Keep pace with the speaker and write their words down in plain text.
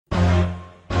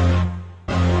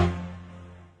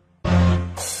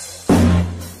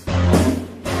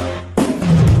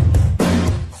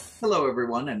Hello,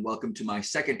 everyone, and welcome to my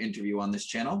second interview on this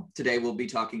channel. Today, we'll be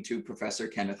talking to Professor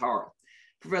Kenneth Harl.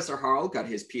 Professor Harl got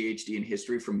his PhD in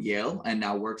history from Yale and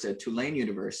now works at Tulane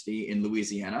University in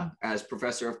Louisiana as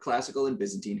professor of classical and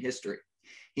Byzantine history.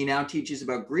 He now teaches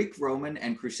about Greek, Roman,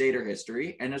 and Crusader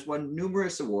history and has won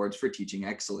numerous awards for teaching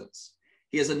excellence.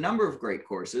 He has a number of great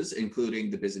courses,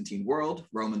 including the Byzantine World,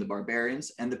 Rome and the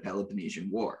Barbarians, and the Peloponnesian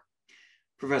War.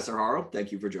 Professor Harl,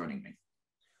 thank you for joining me.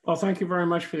 Well, thank you very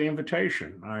much for the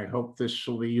invitation. I hope this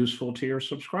will be useful to your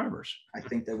subscribers. I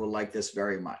think they will like this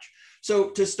very much.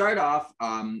 So to start off,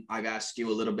 I've asked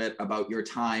you a little bit about your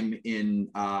time in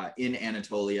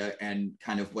Anatolia and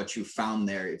kind of what you found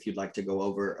there. If you'd like to go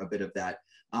over a bit of that,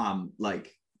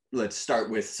 let's start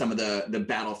with some of the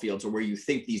battlefields or where you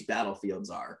think these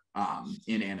battlefields are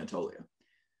in Anatolia.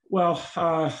 Well,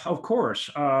 of course,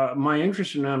 my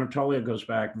interest in Anatolia goes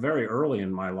back very early in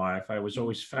my life. I was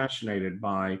always fascinated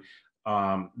by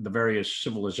the various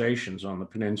civilizations on the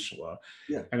peninsula,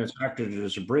 and it's acted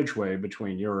as a bridgeway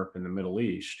between Europe and the Middle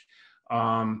East.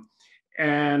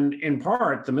 And in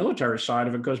part, the military side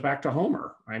of it goes back to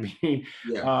Homer. I mean,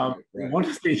 one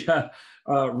of the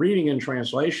reading in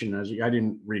translation, I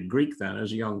didn't read Greek then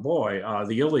as a young boy,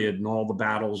 the Iliad and all the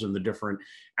battles and the different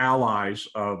allies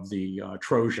of the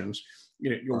Trojans.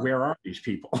 Where are these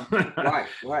people?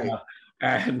 Right.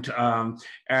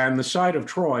 And the site of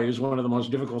Troy is one of the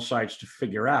most difficult sites to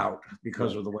figure out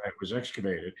because of the way it was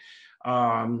excavated.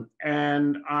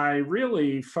 And I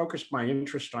really focused my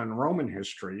interest on Roman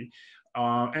history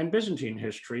and Byzantine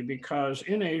history, because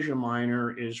in Asia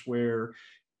Minor is where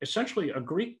essentially a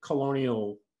Greek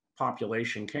colonial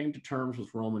population came to terms with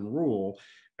Roman rule,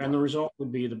 and the result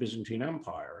would be the Byzantine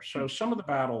Empire. So some of the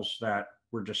battles that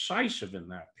were decisive in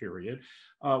that period,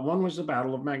 one was the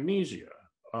Battle of Magnesia,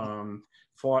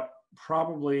 fought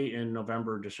probably in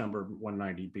November, December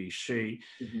 190 BC.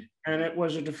 And it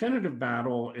was a definitive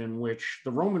battle in which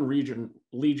the Roman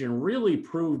legion really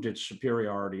proved its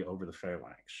superiority over the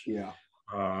phalanx.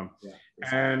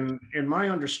 And in my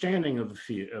understanding of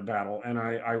the battle, and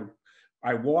I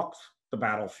walked the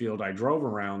battlefield, I drove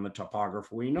around the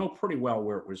topography, we know pretty well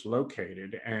where it was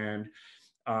located. And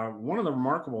one of the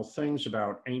remarkable things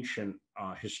about ancient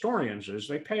historians is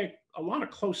they pay a lot of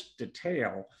close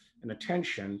detail and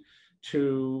attention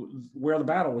to where the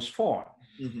battle was fought.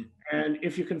 And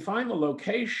if you can find the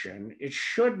location, it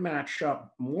should match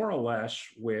up more or less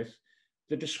with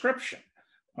the description.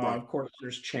 Of course,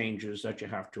 there's changes that you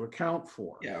have to account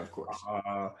for. Of course.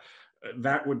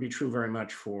 That would be true very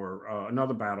much for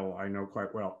another battle I know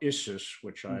quite well, Issus,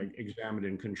 which I examined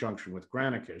in conjunction with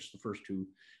Granicus, the first two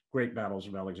great battles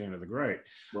of Alexander the Great.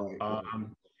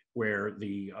 Where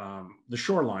the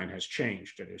shoreline has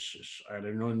changed at Issus at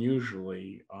an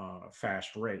unusually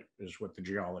fast rate, is what the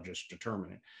geologists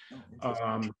determine it. But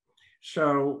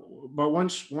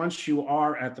once you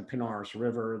are at the Pinaris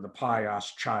River, the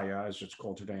Payas Chaya, as it's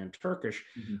called today in Turkish,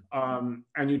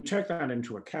 and you take that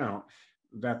into account,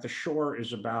 that the shore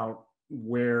is about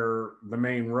where the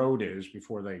main road is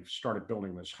before they started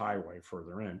building this highway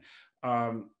further in,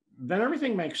 then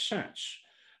everything makes sense.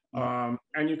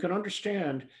 And you can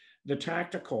understand the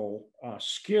tactical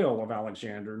skill of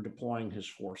Alexander in deploying his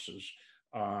forces,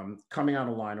 coming out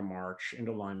of line of march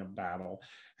into line of battle,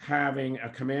 having a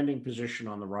commanding position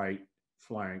on the right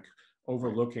flank,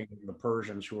 overlooking the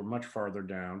Persians who were much farther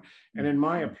down. And in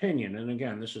my opinion, and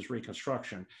again, this is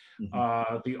reconstruction,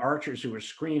 the archers who were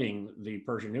screening the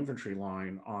Persian infantry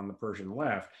line on the Persian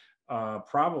left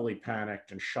probably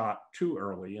panicked and shot too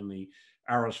early, and the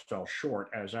arrows fell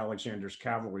short as Alexander's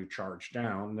cavalry charged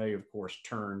down. They, of course,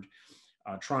 turned,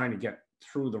 trying to get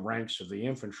through the ranks of the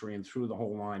infantry and through the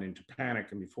whole line into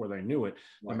panic. And before they knew it,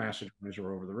 the Macedonians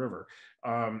were over the river.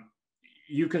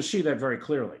 You can see that very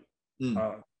clearly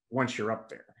once you're up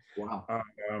there.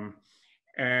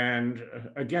 And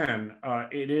again,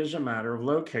 it is a matter of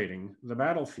locating the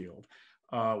battlefield.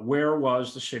 Where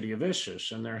was the city of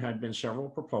Issus? And there had been several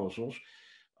proposals.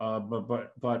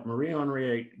 But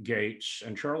Marie-Henriette Gates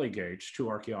and Charlie Gates, two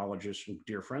archaeologists and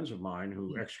dear friends of mine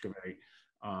who excavate,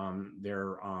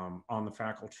 they're on the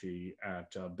faculty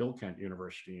at Bilkent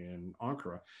University in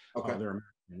Ankara. They're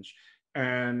Americans.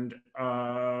 And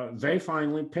they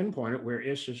finally pinpointed where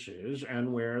Issus is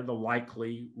and where the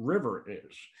likely river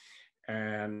is.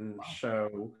 And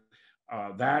so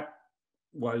that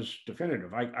was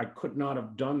definitive. I could not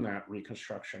have done that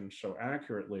reconstruction so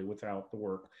accurately without the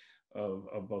work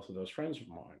of both of those friends of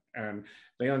mine. And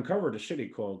they uncovered a city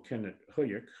called Kinnit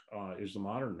Huyuk, is the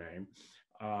modern name.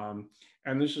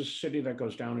 And this is a city that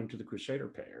goes down into the Crusader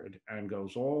period and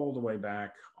goes all the way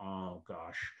back,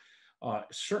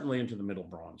 certainly into the Middle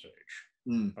Bronze Age.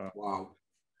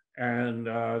 And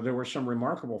there were some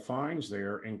remarkable finds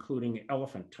there, including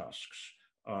elephant tusks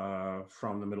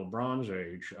from the Middle Bronze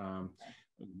Age. A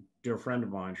dear friend of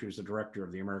mine, she was the director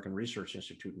of the American Research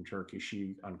Institute in Turkey,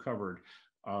 she uncovered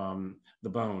the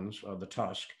bones of the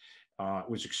tusk. It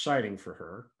was exciting for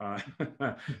her.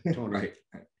 Tony Right.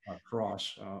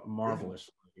 Cross, marvelous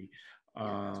lady,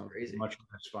 Yeah, that's crazy. much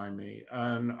less by me.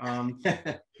 And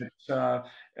it's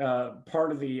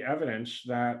part of the evidence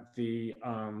that the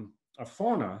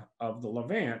fauna of the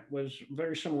Levant was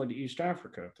very similar to East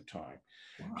Africa at the time.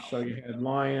 Wow. So you had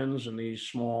lions and these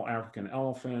small African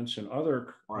elephants and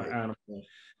other Right. animals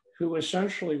who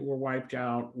essentially were wiped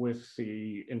out with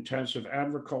the intensive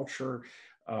agriculture.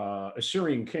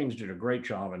 Assyrian kings did a great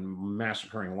job in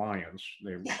massacring lions.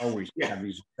 They always Yeah. have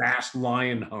these vast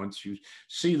lion hunts. You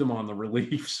see them on the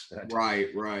reliefs Right.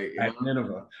 Right. at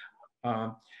Nineveh.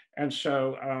 Um, and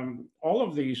so all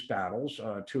of these battles,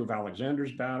 two of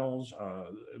Alexander's battles,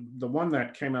 the one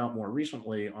that came out more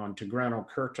recently on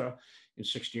Tigranokerta in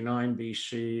 69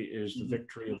 BC is the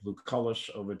victory of Lucullus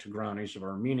over Tigranes of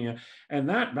Armenia. And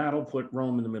that battle put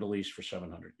Rome in the Middle East for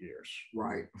 700 years.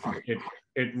 Right. Right.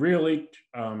 It really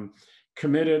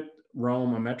committed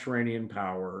Rome, a Mediterranean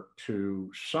power, to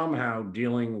somehow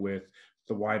dealing with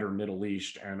the wider Middle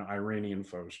East and Iranian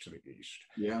foes to the east.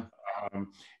 Yeah.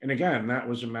 And again, that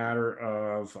was a matter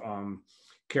of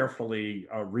carefully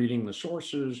reading the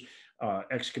sources,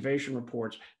 excavation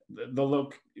reports.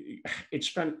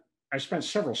 I spent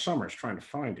several summers trying to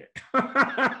find it.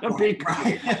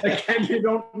 Again, you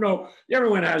don't know.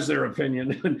 Everyone has their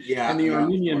opinion, and the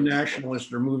Armenian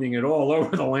nationalists are moving it all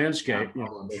over the landscape,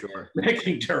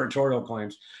 making territorial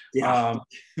claims. Yeah.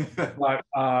 But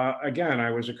again, I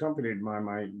was accompanied by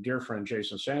my dear friend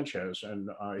Jason Sanchez, and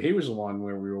he was the one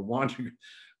where we were wanting,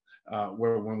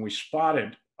 where when we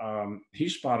spotted, he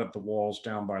spotted the walls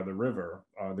down by the river,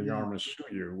 the Yarmouth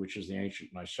Suyu, which is the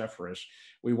ancient Nicephorus.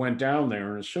 We went down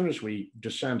there, and as soon as we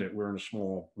descended, we're in a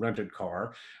small rented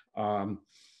car,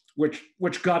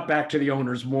 which got back to the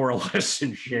owners more or less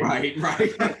in shape. Right,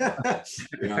 right.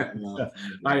 Yeah,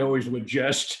 I always would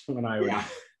jest when I would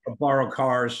borrow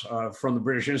cars from the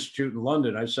British Institute in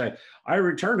London. I'd say, I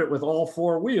returned it with all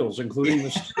four wheels, including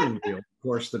the steering wheel. Of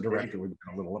course, the director would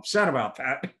get a little upset about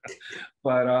that.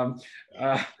 But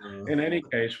in any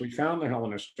case, we found the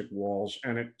Hellenistic walls,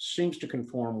 and it seems to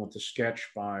conform with the sketch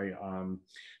by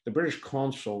the British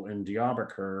consul in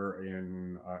Diyarbakir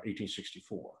in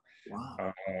 1864.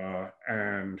 Wow.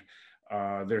 And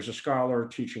there's a scholar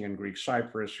teaching in Greek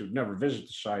Cyprus who'd never visited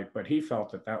the site, but he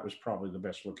felt that that was probably the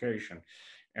best location.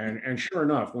 And sure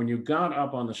enough, when you got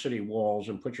up on the city walls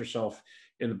and put yourself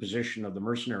in the position of the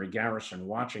mercenary garrison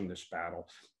watching this battle,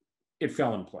 it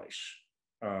fell in place.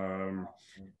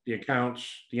 The accounts,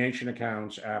 the ancient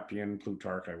accounts, Appian,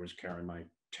 Plutarch, I was carrying my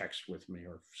text with me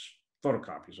or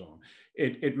photocopies of them.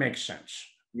 It makes sense.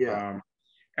 Yeah.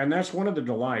 And that's one of the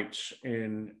delights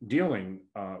in dealing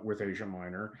with Asia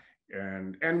Minor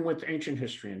and with ancient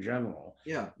history in general.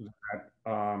 Yeah.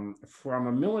 That, from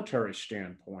a military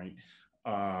standpoint,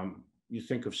 you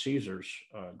think of Caesar's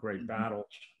great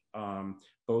battles,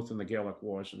 both in the Gallic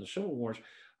Wars and the Civil Wars.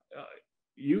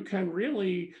 You can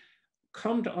really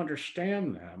come to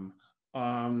understand them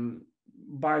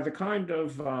by the kind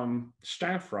of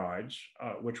staff rides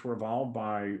which were evolved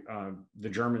by the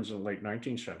Germans in the late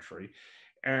 19th century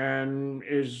and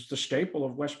is the staple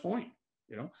of West Point.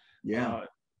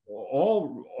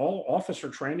 All officer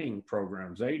training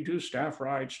programs, they do staff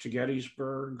rides to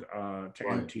Gettysburg, to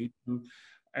Antietam.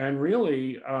 And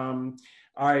really,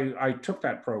 I took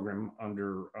that program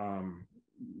under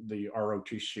the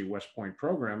ROTC West Point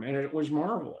program, and it was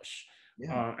marvelous.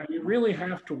 And you really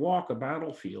have to walk a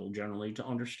battlefield generally to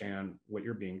understand what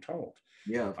you're being told.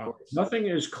 Yeah, of course. Nothing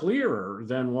is clearer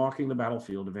than walking the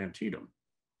battlefield of Antietam.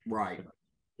 Right.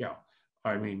 Yeah.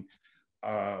 I mean,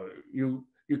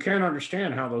 you can't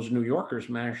understand how those New Yorkers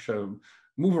managed to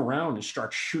move around and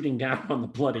start shooting down on the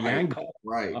bloody angle.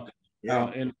 Right.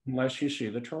 Unless you see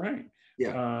the terrain.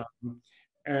 Yeah.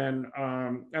 And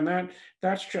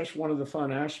that's just one of the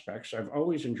fun aspects. I've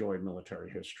always enjoyed military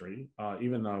history,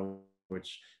 even though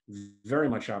it's very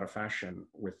much out of fashion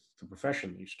with the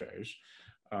profession these days.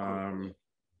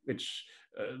 It's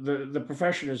the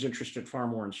profession is interested far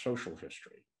more in social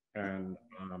history. And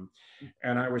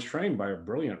I was trained by a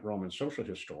brilliant Roman social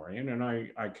historian, and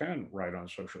I can write on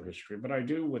social history, but I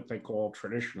do what they call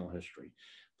traditional history: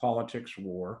 politics,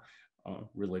 war,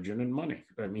 religion, and money.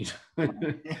 I mean,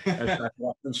 as I've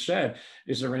often said,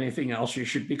 is there anything else you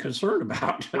should be concerned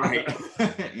about? Right.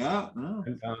 No.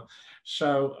 And,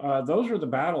 so those are the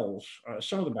battles,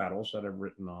 some of the battles that I've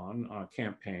written on,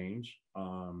 campaigns.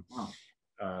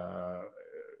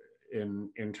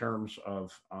 in terms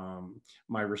of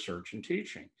my research and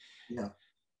teaching. Yeah.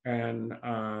 And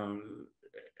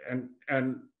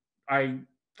and I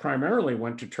primarily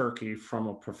went to Turkey from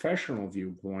a professional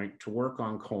viewpoint to work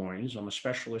on coins. I'm a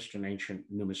specialist in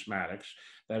ancient numismatics,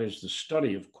 that is the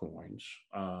study of coins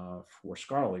for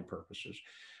scholarly purposes,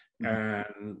 Mhm.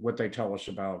 and what they tell us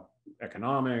about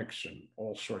economics and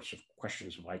all sorts of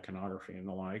questions of iconography and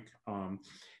the like.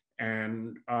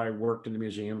 And I worked in the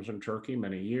museums in Turkey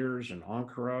many years, in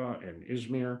Ankara and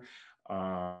Izmir.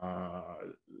 Uh,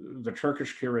 the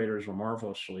Turkish curators were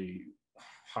marvelously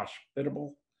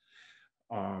hospitable.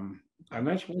 And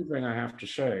that's one thing I have to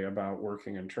say about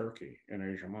working in Turkey in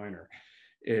Asia Minor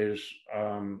is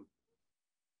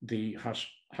the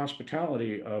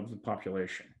hospitality of the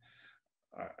population.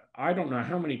 I don't know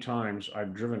how many times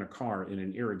I've driven a car in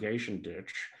an irrigation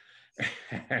ditch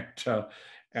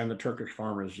and the Turkish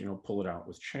farmers, pull it out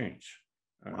with chains.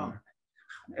 Wow.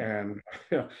 And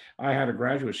I had a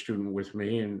graduate student with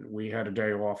me, and we had a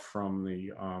day off from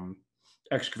the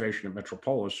excavation at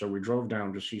Metropolis. So we drove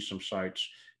down to see some sites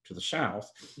to the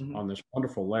south Mhm. on this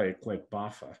wonderful lake, Lake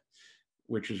Bafa,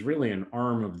 which is really an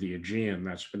arm of the Aegean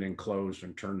that's been enclosed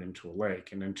and turned into a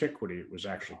lake. In antiquity, it was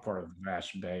actually part of the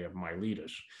vast bay of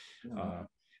Miletus, Yeah.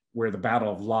 where the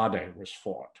Battle of Lade was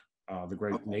fought, the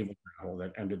great Okay. naval battle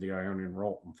that ended the Ionian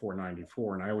Revolt in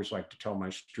 494. And I always like to tell my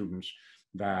students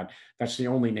that that's the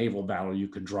only naval battle you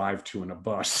could drive to in a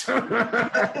bus.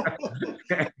 The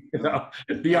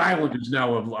island is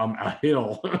now a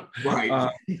hill. Right.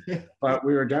 But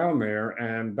we were down there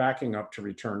and backing up to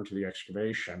return to the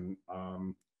excavation.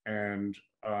 And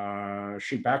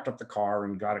she backed up the car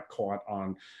and got it caught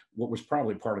on what was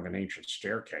probably part of an ancient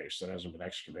staircase that hasn't been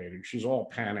excavated. She's all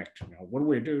panicked. What do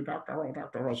we do, Dr. Harl?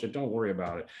 Dr. Harl said, don't worry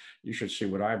about it. You should see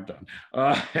what I've done.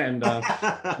 And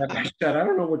I said, I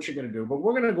don't know what you're going to do, but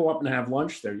we're going to go up and have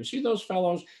lunch there. You see those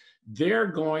fellows? They're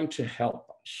going to help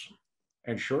us.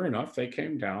 And sure enough, they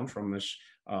came down from this,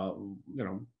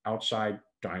 outside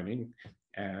dining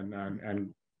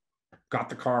and got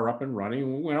the car up and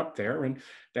running. We went up there, and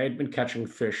they'd been catching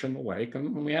fish in the lake,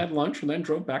 and we had lunch, and then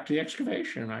drove back to the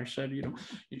excavation. And I said, you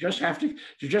just have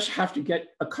to get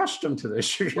accustomed to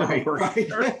this. Right.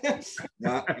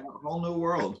 Yeah, a whole new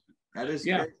world. That is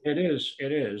yeah, great.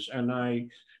 it is, and I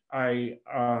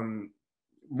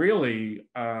really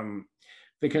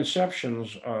the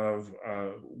conceptions of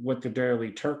what the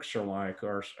daily Turks are like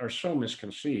are so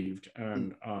misconceived,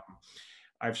 and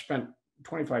I've spent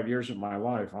 25 years of my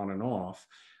life on and off,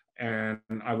 and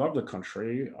I love the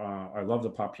country. I love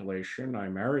the population. I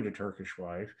married a Turkish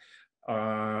wife.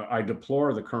 I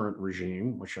deplore the current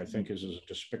regime, which I think is as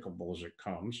despicable as it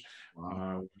comes.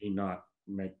 Wow. We need not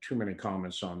make too many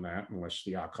comments on that unless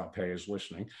the AKP is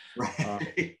listening.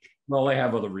 Right. Well, they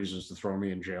have other reasons to throw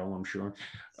me in jail, I'm sure.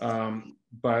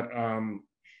 But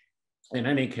in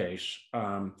any case,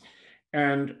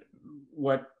 and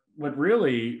what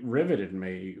really riveted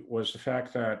me was the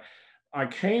fact that I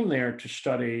came there to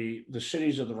study the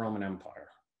cities of the Roman Empire,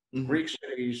 Mhm. Greek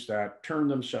cities that turned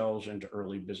themselves into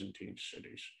early Byzantine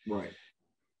cities. Right.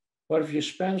 But if you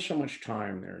spend so much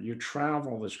time there, you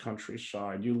travel this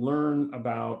countryside, you learn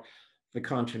about the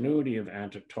continuity of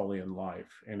Anatolian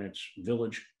life and its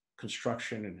village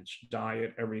construction and its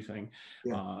diet, everything,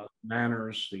 Yeah.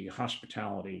 manners, the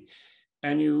hospitality.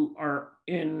 And you are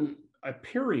in a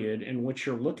period in which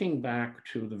you're looking back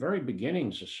to the very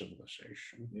beginnings of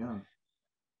civilization. Yeah.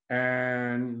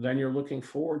 And then you're looking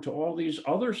forward to all these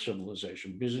other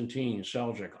civilizations, Byzantine,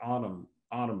 Seljuk,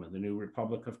 Ottoman, the new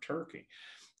Republic of Turkey.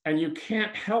 And you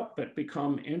can't help but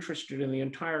become interested in the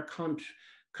entire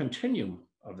continuum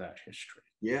of that history.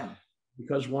 Yeah.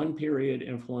 Because one period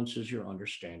influences your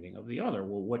understanding of the other.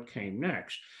 Well, what came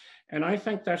next? And I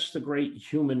think that's the great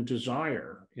human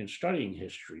desire in studying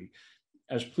history,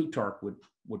 as Plutarch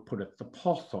would put it, the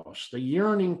pathos, the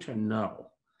yearning to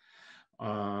know.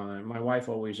 My wife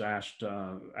always asks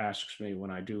me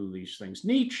when I do these things,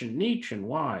 Nietzsche,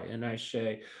 why? And I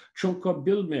say, Chunka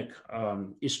bilmek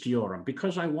istiorum,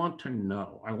 because I want to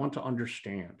know, I want to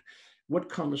understand what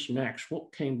comes next,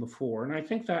 what came before. And I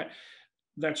think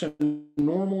that's a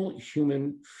normal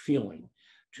human feeling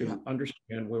to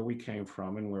understand where we came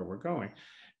from and where we're going.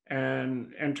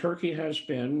 And Turkey has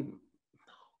been,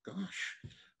 gosh,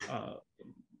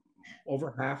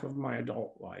 over half of my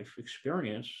adult life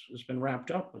experience has been wrapped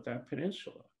up with that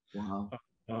peninsula. Wow.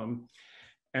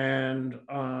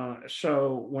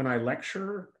 So when I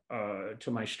lecture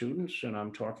to my students and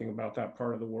I'm talking about that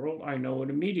part of the world, I know it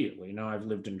immediately. Now, I've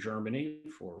lived in Germany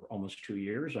for almost 2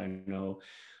 years. I know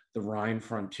the Rhine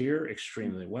frontier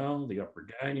extremely well, the Upper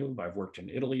Danube. I've worked in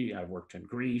Italy. I've worked in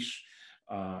Greece.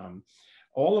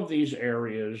 all of these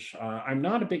areas. I'm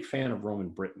not a big fan of Roman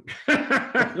Britain.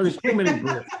 There's too many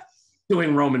Brits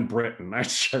doing Roman Britain.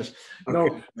 That's just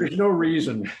there's no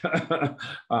reason.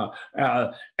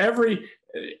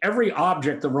 Every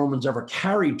object the Romans ever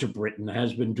carried to Britain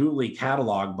has been duly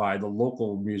cataloged by the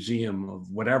local museum of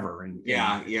whatever. And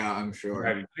I'm sure.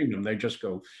 United Kingdom, they just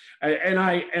go, and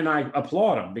I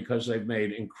applaud them because they've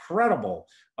made incredible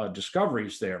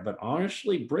discoveries there. But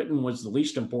honestly, Britain was the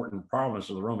least important province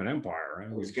of the Roman Empire.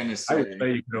 I was going to say, I would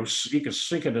say, you could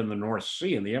sink it in the North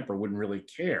Sea, and the emperor wouldn't really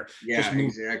care. Yeah, just move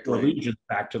exactly. Allegiance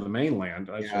back to the mainland.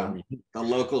 Yeah. The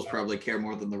locals probably care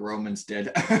more than the Romans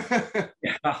did.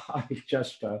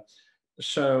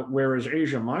 So whereas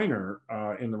Asia Minor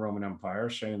in the Roman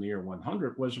Empire, say in the year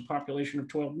 100, was a population of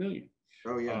 12 million.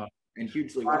 Oh yeah, and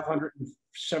hugely.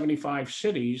 575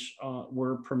 cities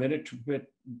were permitted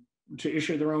to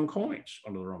issue their own coins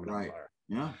under the Roman Empire.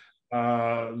 Yeah.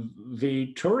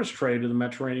 The tourist trade of the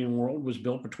Mediterranean world was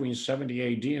built between 70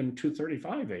 AD and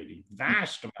 235 AD.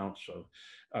 Vast amounts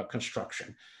of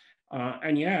construction.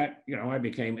 And yet, I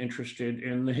became interested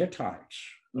in the Hittites,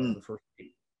 the first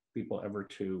people ever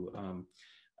to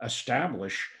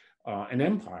establish an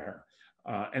empire,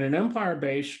 and an empire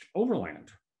based overland.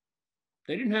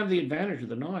 They didn't have the advantage of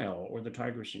the Nile or the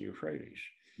Tigris and Euphrates.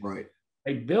 Right.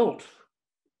 They built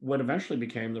what eventually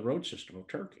became the road system of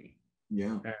Turkey.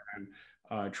 Yeah.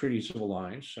 And treaties of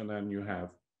alliance, and then you have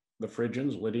the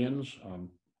Phrygians, Lydians,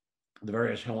 the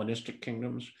various Hellenistic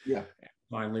kingdoms. Yeah.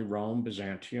 Finally, Rome,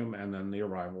 Byzantium, and then the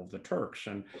arrival of the Turks.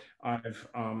 And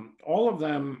all of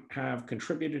them have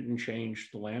contributed and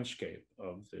changed the landscape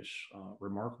of this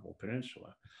remarkable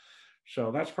peninsula.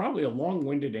 So that's probably a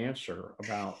long-winded answer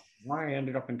about why I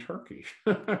ended up in Turkey.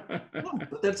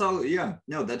 But that's all. Yeah,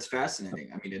 no, that's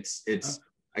fascinating. I mean, it's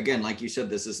again, like you said,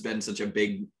 this has been such a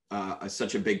big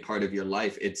part of your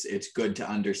life. It's good to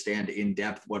understand in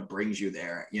depth what brings you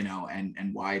there,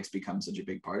 and why it's become such a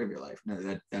big part of your life.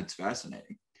 No, that's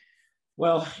fascinating.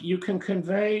 Well, you can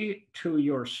convey to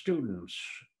your students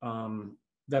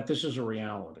that this is a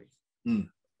reality.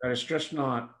 That it's just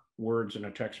not words in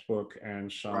a textbook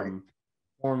and some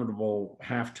formidable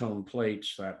half-tone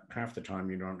plates that half the time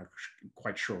you're not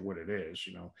quite sure what it is.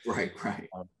 Right.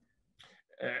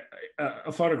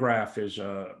 A photograph is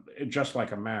just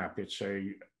like a map. It's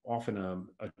often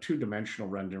a two-dimensional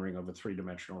rendering of a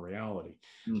three-dimensional reality.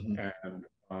 And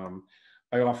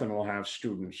I often will have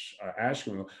students ask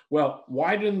me, well,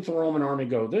 why didn't the Roman army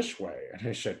go this way? And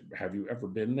I said, have you ever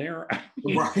been there?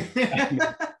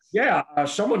 Yeah,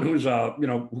 someone who's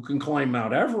who can climb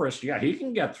Mount Everest, yeah, he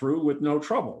can get through with no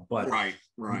trouble. But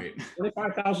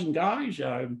 25,000 guys,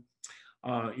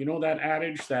 that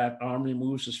adage that army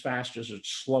moves as fast as its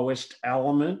slowest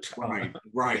element.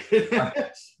 Right.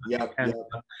 Yep.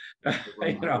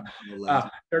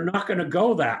 They're not going to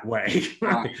go that way. You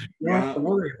don't have to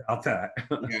worry about that.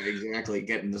 Yeah, exactly.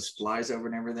 Getting the supplies over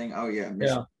and everything. Oh yeah.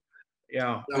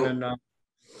 Yeah. So, and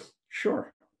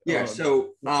sure. Yeah.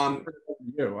 So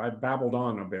I babbled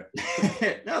on a bit.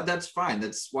 No, that's fine.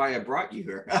 That's why I brought you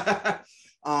here.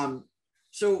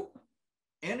 So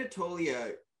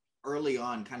Anatolia early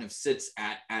on kind of sits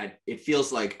at it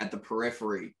feels like at the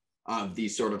periphery of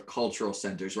these sort of cultural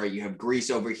centers, right? You have Greece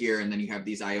over here, and then you have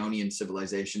these Ionian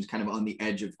civilizations kind of on the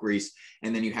edge of Greece,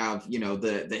 and then you have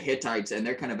the Hittites, and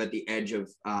they're kind of at the edge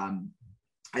of They're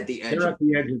at the edge of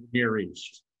the Near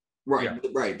East. Right.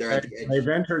 They're at the edge. They've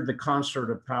entered the concert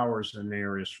of powers in the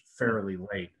Near East fairly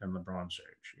late in the Bronze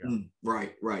Age. Yeah.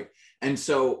 Right. And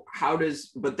so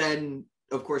but then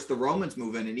of course the Romans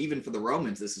move in, and even for the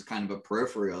Romans, this is kind of a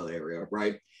peripheral area,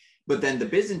 right? But then the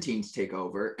Byzantines take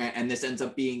over, and this ends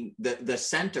up being the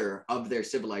center of their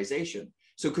civilization.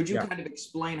 So could you kind of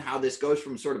explain how this goes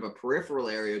from sort of a peripheral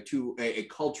area to a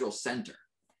cultural center?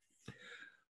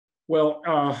 Well,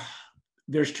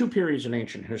 there's two periods in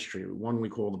ancient history. One we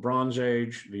call the Bronze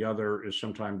Age. The other is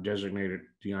sometimes designated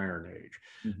the Iron Age.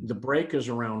 The break is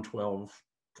around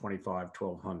 1225,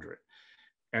 1200.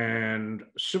 And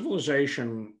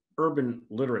civilization, urban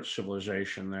literate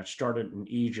civilization that started in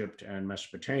Egypt and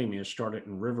Mesopotamia, started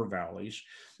in river valleys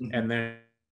and then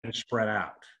spread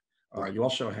out. You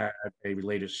also had a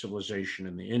related civilization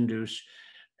in the Indus,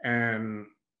 and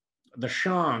the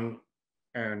Shang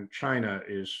and China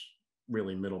is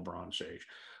really Middle Bronze Age.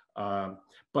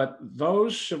 But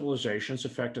those civilizations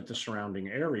affected the surrounding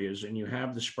areas, and you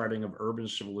have the spreading of urban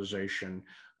civilization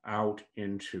out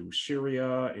into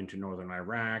Syria, into northern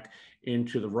Iraq,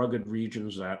 into the rugged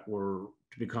regions that were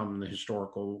to become the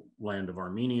historical land of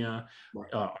Armenia,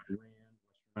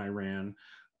 Iran,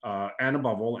 and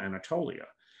above all, Anatolia.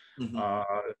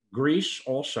 Greece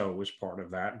also was part of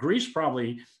that. Greece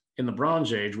probably, in the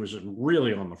Bronze Age was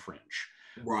really on the fringe.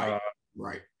 Right,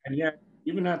 right. And yet,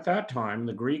 even at that time,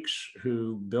 the Greeks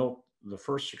who built the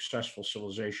first successful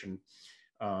civilization,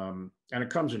 and it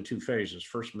comes in two phases,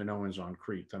 first Minoans on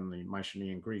Crete, then the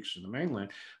Mycenaean Greeks in the mainland,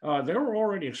 they were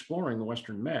already exploring the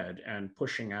Western Med and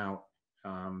pushing out.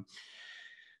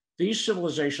 These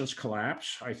civilizations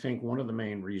collapse. I think one of the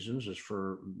main reasons is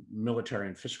for military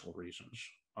and fiscal reasons.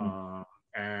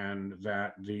 And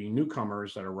that the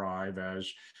newcomers that arrive as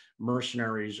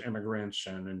mercenaries, immigrants,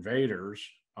 and invaders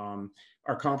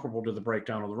are comparable to the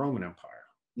breakdown of the Roman Empire.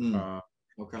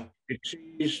 Okay. It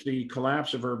sees the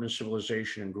collapse of urban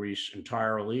civilization in Greece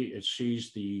entirely. It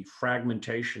sees the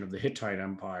fragmentation of the Hittite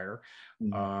Empire.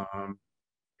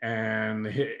 And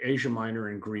Asia Minor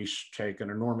and Greece take an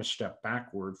enormous step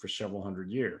backward for several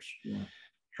hundred years. Yeah.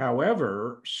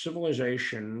 However,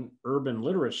 civilization, urban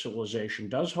literate civilization,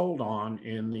 does hold on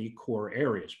in the core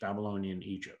areas, Babylonian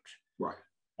Egypt, right,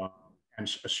 and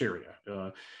Assyria.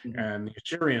 And the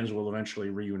Assyrians will eventually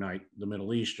reunite the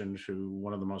Middle East into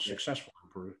one of the most successful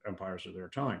empires of their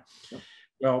time.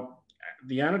 Well,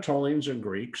 the Anatolians and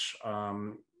Greeks,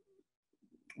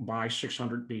 by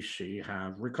 600 BC,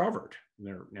 have recovered.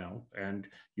 And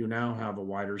you now have a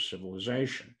wider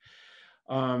civilization.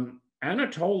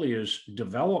 Anatolia's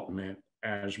development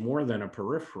as more than a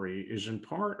periphery is in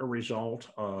part a result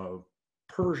of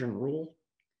Persian rule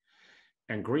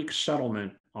and Greek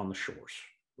settlement on the shores.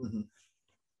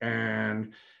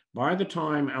 And by the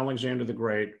time Alexander the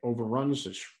Great overruns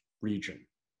this region,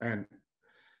 and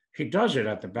he does it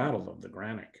at the Battle of the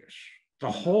Granicus,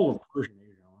 the whole of Persian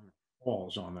Asia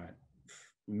falls on that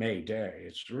May day.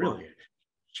 It's really a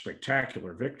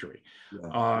spectacular victory.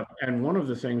 And one of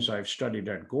the things I've studied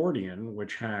at Gordian,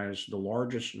 which has the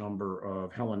largest number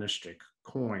of Hellenistic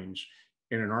coins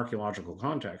in an archaeological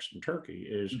context in Turkey,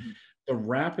 is the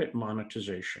rapid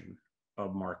monetization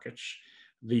of markets,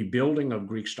 the building of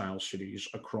Greek-style cities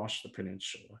across the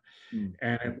peninsula.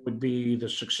 And it would be the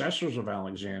successors of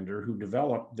Alexander who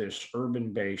developed this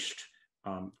urban-based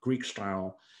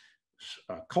Greek-style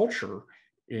culture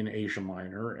in Asia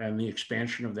Minor, and the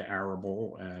expansion of the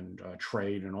arable and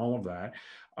trade and all of that,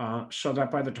 so that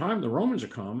by the time the Romans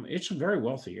come, it's a very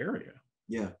wealthy area.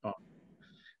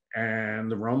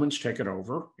 And the Romans take it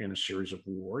over in a series of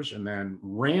wars and then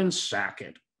ransack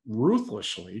it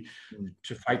ruthlessly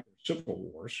to fight civil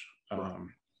wars.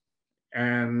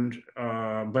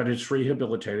 But it's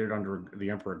rehabilitated under the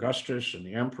Emperor Augustus and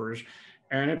the emperors,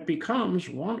 and it becomes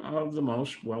one of the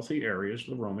most wealthy areas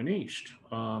of the Roman East,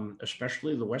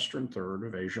 especially the western third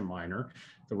of Asia Minor.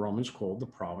 The Romans called the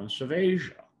province of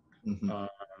Asia.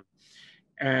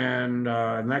 And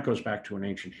that goes back to an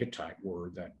ancient Hittite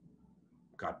word that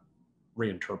got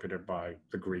reinterpreted by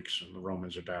the Greeks, and the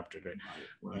Romans adapted it.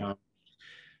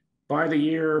 By the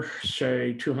year,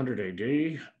 say, 200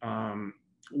 AD,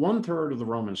 1/3 of the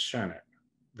Roman Senate,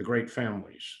 the great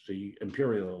families, the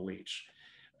imperial elites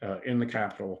in the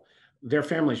capital, their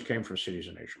families came from cities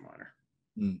in Asia Minor.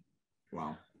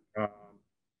 Wow.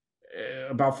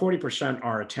 About 40%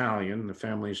 are Italian. The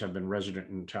families have been resident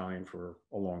in Italian for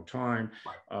a long time.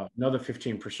 Another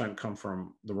 15% come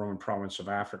from the Roman province of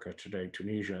Africa, today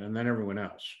Tunisia, and then everyone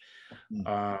else.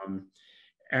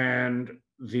 And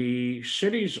the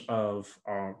cities of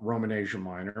Roman Asia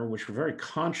Minor, which were very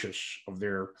conscious of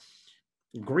their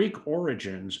Greek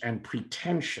origins and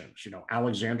pretensions,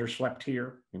 Alexander slept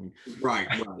here.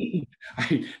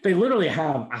 They literally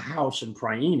have a house in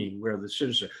Priene where the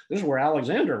citizens, this is where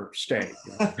Alexander stayed.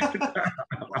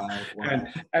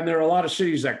 And there are a lot of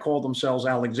cities that call themselves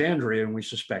Alexandria, and we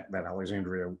suspect that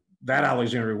Alexandria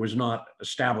was not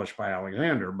established by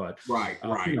Alexander, but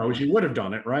who knows, he would have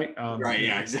done it, right?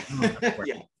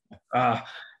 Exactly.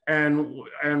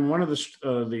 And one of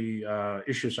the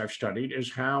issues I've studied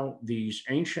is how these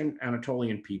ancient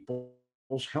Anatolian peoples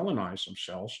Hellenized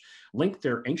themselves, linked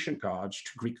their ancient gods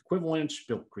to Greek equivalents,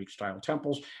 built Greek-style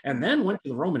temples, and then went to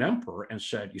the Roman emperor and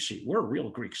said, you see, we're a real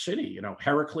Greek city.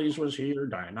 Heracles was here,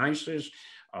 Dionysus.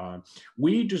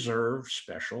 We deserve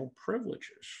special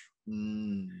privileges.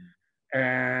 And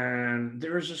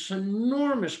there's this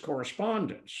enormous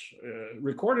correspondence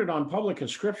recorded on public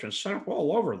inscriptions set up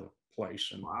all over the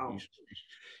place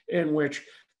in which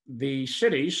the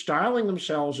cities, styling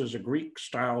themselves as a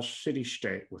Greek-style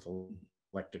city-state with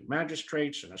elected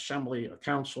magistrates, an assembly, a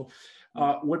council,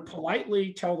 would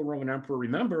politely tell the Roman emperor,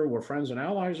 remember, we're friends and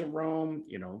allies of Rome.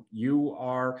 You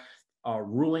are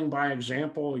ruling by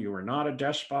example. You are not a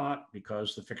despot,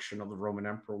 because the fiction of the Roman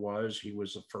emperor was he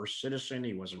was the first citizen.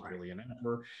 He wasn't really an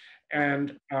emperor.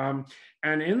 And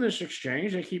in this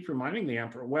exchange, they keep reminding the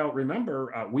emperor, well,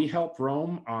 remember, we helped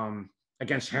Rome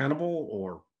against Hannibal,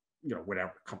 or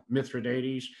whatever,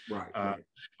 Mithridates. Right.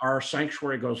 Our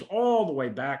sanctuary goes all the way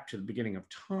back to the beginning of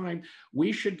time.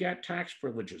 We should get tax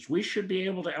privileges. We should be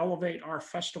able to elevate our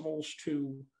festivals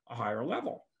to a higher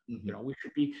level. Mm-hmm. We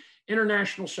should be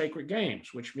international sacred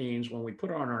games, which means when we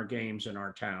put on our games in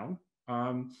our town,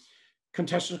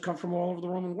 contestants come from all over the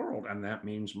Roman world, and that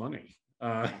means money.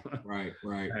 Right.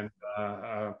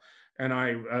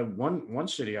 And one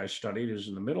city I studied is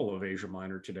in the middle of Asia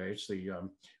Minor today. It's the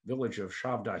village of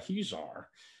Shavdahizar.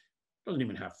 Doesn't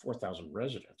even have 4,000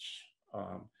 residents.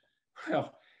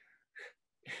 Well,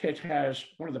 it has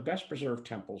one of the best preserved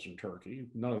temples in Turkey.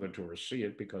 None of the tourists see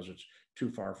it because it's too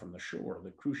far from the shore.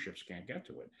 The cruise ships can't get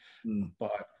to it.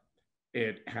 But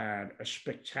it had a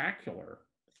spectacular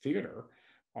theater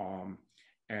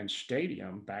and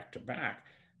stadium back to back.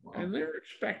 Wow. And they're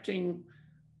expecting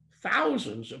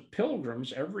thousands of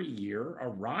pilgrims every year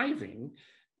arriving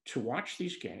to watch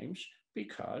these games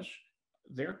because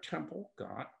their temple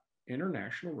got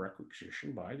international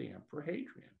recognition by the Emperor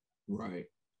Hadrian. Right.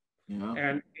 Yeah.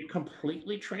 And it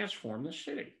completely transformed the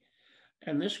city.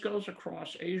 And this goes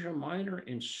across Asia Minor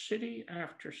in city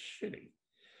after city.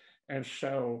 And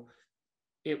so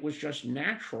it was just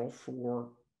natural for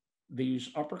these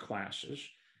upper classes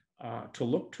to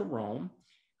look to Rome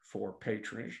for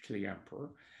patronage to the emperor.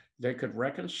 They could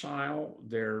reconcile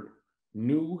their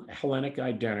new Hellenic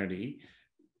identity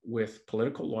with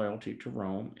political loyalty to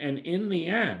Rome. And in the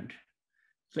end,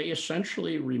 they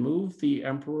essentially removed the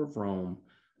emperor of Rome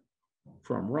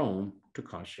from Rome to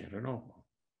Constantinople.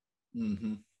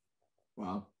 Mm-hmm.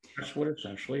 Wow. That's what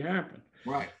essentially happened.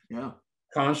 Right. Yeah.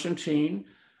 Constantine,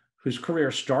 whose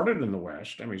career started in the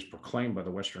West, I mean, he's proclaimed by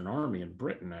the Western Army in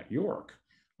Britain at York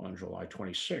on July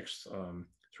 26th,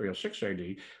 306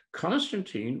 AD.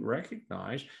 Constantine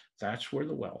recognized that's where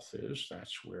the wealth is,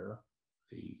 that's where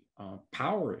the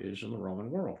power is in the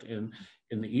Roman world. In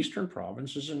the eastern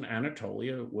provinces, in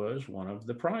Anatolia was one of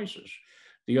the prizes.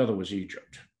 The other was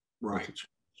Egypt. Right.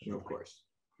 Of course.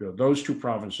 Those two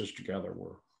provinces together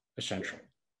were essential.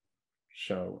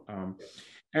 So, and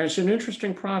it's an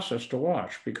interesting process to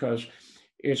watch because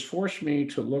it's forced me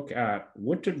to look at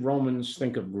what did Romans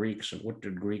think of Greeks and what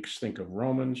did Greeks think of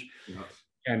Romans. Yeah.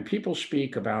 And people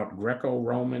speak about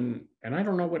Greco-Roman, and I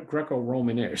don't know what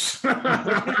Greco-Roman is. There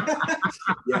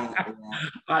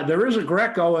is a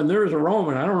Greco and there is a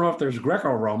Roman. I don't know if there's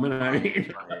Greco-Roman. I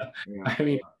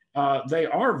mean, they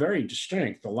are very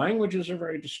distinct. The languages are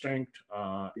very distinct,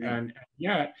 and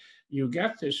yet you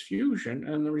get this fusion,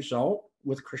 and the result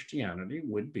with Christianity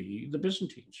would be the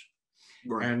Byzantines.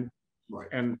 Right.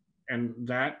 And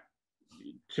that,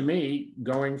 to me,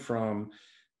 going from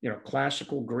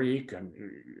classical Greek and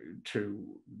to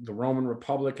the Roman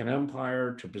Republic and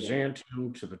Empire to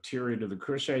Byzantium to the period of the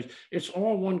Crusades, it's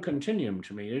all one continuum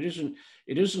to me. It isn't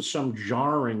some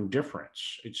jarring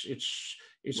difference. It's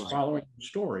following the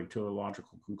story to a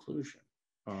logical conclusion.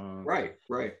 Right.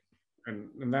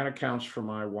 And that accounts for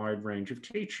my wide range of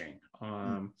teaching.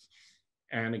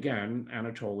 And again,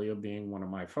 Anatolia being one of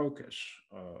my focus,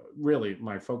 really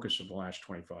my focus of the last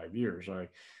 25 years. I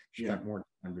spent more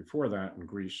time before that in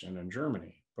Greece and in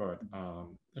Germany, but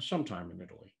sometime in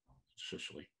Italy,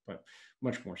 Sicily, but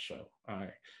much more so. I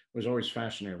was always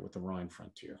fascinated with the Rhine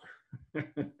frontier.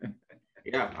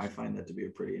 Yeah, I find that to be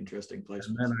a pretty interesting place.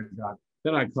 And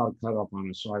then I got cut up on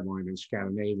a sideline in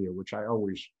Scandinavia, which I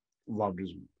always loved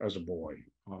as a boy.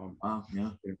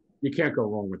 You can't go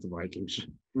wrong with the Vikings.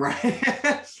 Right.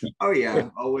 Oh,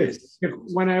 yeah, always.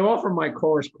 When I offer my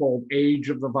course called Age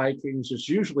of the Vikings, it's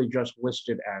usually just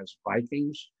listed as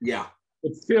Vikings. Yeah.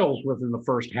 It fills within the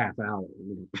first half hour.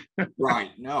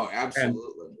 Right. No,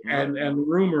 absolutely. And the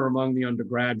rumor among the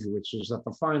undergraduates is that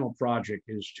the final project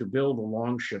is to build a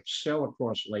longship, sail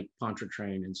across Lake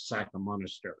Pontchartrain, and sack a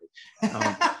monastery.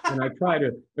 And I try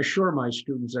to assure my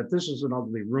students that this is an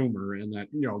ugly rumor and that,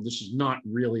 this is not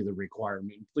really the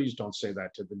requirement. Please don't say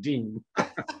that to the dean.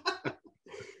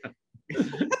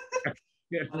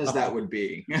 As that would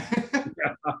be.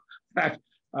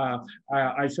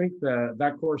 I think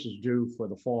that course is due for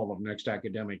the fall of next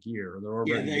academic year. They're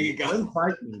already there you go.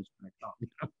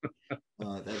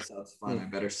 That sounds fun. I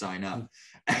better sign up.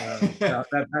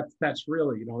 That's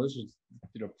really, this is,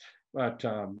 but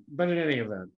in any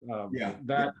event,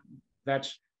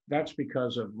 that's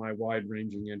because of my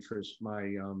wide-ranging interests,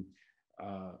 my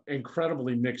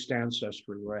incredibly mixed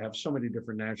ancestry, where I have so many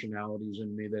different nationalities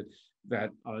in me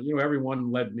that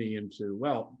everyone led me into,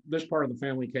 well, this part of the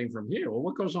family came from here. Well,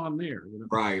 what goes on there?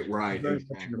 Right. Very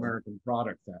much an American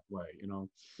product that way,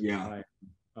 Yeah.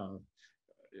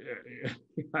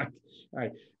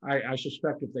 I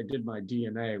suspect if they did my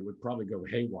DNA, it would probably go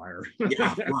haywire.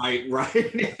 Yeah,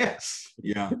 right.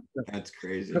 Yeah, that's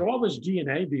crazy. Could all this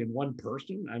DNA be in one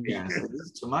person? I mean, yeah, so this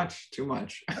is too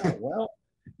much. well,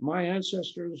 my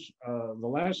ancestors, the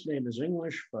last name is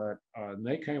English, but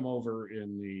they came over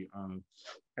in the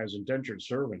as indentured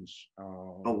servants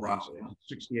Oh, wow. in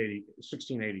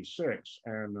 1686,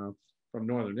 and from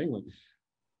Northern England.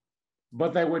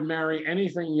 But they would marry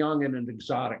anything young and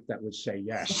exotic that would say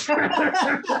yes.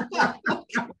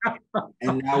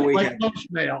 And now we like have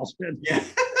most males. yeah.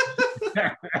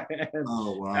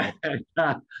 Oh, wow.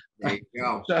 There you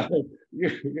go. So,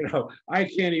 you know, I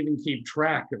can't even keep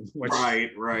track of what's right.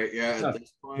 Yeah, at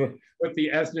this point. what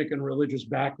the ethnic and religious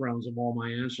backgrounds of all my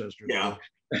ancestors Yeah.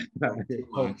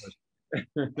 were.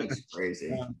 That's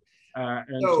crazy.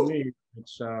 And so, to me,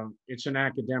 it's an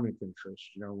academic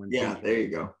interest, you know, when yeah, there you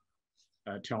go.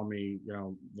 Tell me, you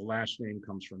know, the last name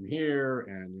comes from here,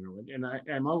 and you know, and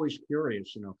I'm always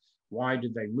curious, you know, why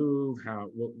did they move? How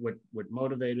what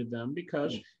motivated them?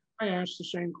 Because I ask the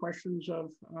same questions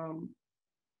of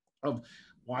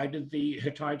why did the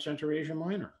Hittites enter Asia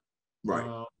Minor,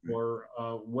 right? Or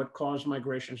what caused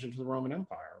migrations into the Roman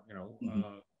Empire? You know,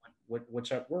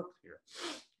 what's at work here?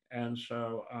 And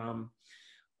so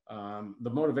the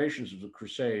motivations of the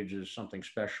Crusades is something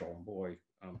special. Boy,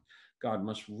 God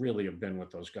must really have been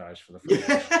with those guys for the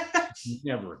first time.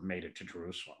 Never made it to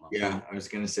Jerusalem. Yeah, I was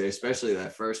going to say, especially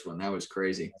that first one. That was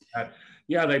crazy.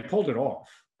 Yeah, they pulled it off.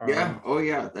 Yeah. Oh,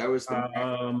 yeah. That was the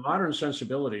modern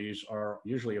sensibilities are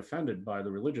usually offended by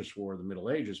the religious war of the Middle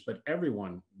Ages, but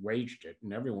everyone waged it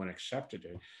and everyone accepted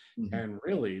it. And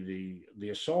really, the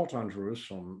assault on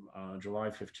Jerusalem,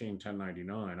 July 15,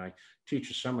 1099, I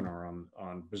teach a seminar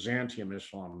on Byzantium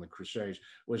Islam and the Crusades,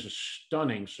 was a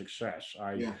stunning success.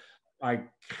 I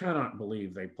cannot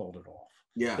believe they pulled it off.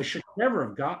 Yeah. They should never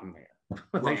have gotten there.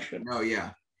 Right. No,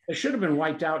 yeah. They should have been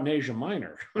wiped out in Asia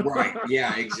Minor. Right.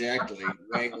 Yeah, exactly.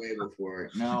 Way before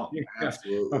it. No,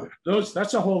 absolutely.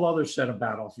 That's a whole other set of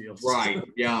battlefields. Right.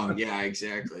 Yeah,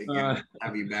 exactly. Yeah,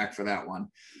 have you back for that one.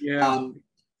 Yeah.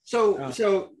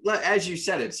 So as you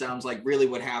said, it sounds like really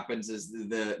what happens is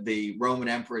the Roman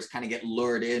emperors kind of get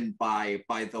lured in by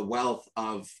the wealth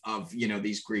of you know,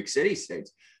 these Greek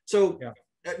city-states. So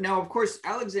now, of course,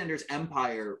 Alexander's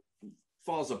empire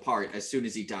falls apart as soon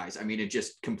as he dies. I mean, it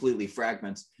just completely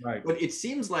fragments. Right. But it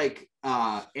seems like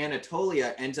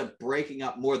Anatolia ends up breaking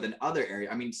up more than other areas.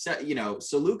 I mean, you know,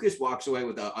 Seleucus walks away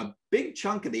with a big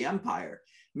chunk of the empire.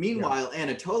 Meanwhile,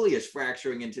 Anatolia is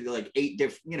fracturing into like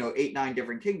 8-9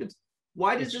 different kingdoms.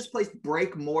 Why does this place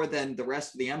break more than the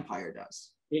rest of the empire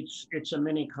does? It's a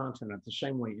mini continent, the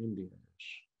same way India is.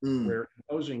 Where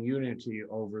imposing unity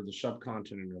over the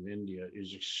subcontinent of India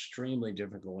is extremely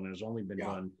difficult and has only been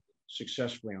done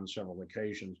successfully on several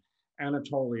occasions.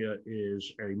 Anatolia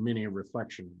is a mini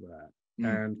reflection of that.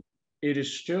 And it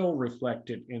is still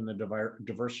reflected in the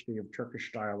diversity of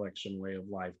Turkish dialects and way of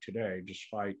life today,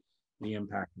 despite the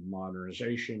impact of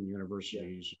modernization,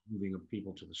 universities, moving of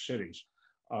people to the cities.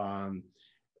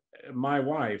 My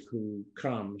wife, who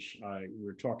comes, we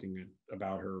were talking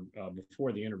about her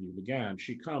before the interview began,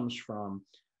 she comes from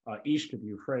east of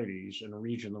Euphrates in a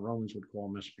region the Romans would call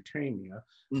Mesopotamia,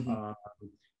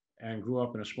 and grew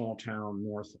up in a small town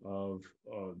north of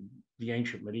the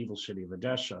ancient medieval city of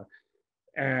Edessa.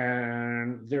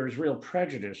 And there's real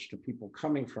prejudice to people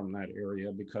coming from that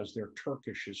area because their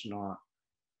Turkish is not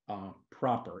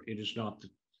proper. It is not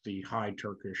the high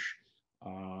Turkish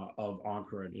of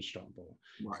Ankara and Istanbul.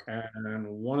 Right. And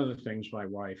one of the things my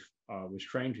wife was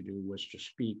trained to do was to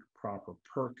speak proper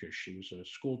Turkish. She was a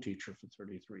school teacher for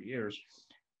 33 years,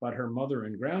 but her mother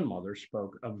and grandmother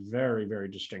spoke a very, very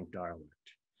distinct dialect.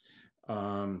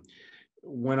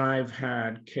 When I've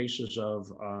had cases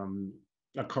of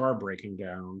a car breaking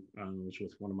down, I was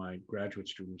with one of my graduate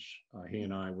students. He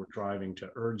and I were driving to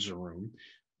Erzurum,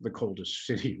 the coldest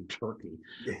city in Turkey.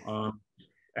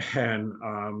 And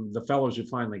the fellows who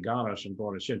finally got us and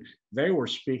brought us in, they were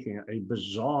speaking a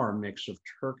bizarre mix of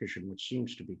Turkish and what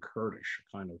seems to be Kurdish,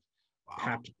 a kind of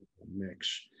patchwork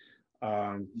mix.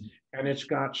 And it's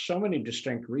got so many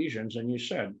distinct regions. And you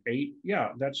said 8,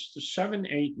 that's the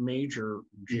 7-8 major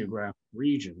geographic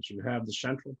regions. You have the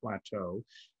Central Plateau,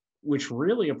 which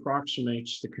really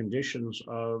approximates the conditions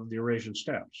of the Eurasian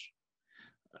steppes.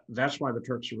 That's why the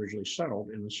Turks originally settled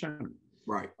in the center.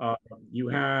 Right. You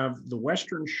have the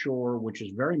Western shore, which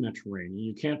is very Mediterranean.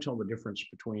 You can't tell the difference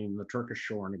between the Turkish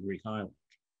shore and the Greek island.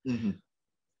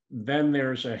 Then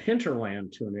there's a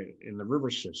hinterland to it in the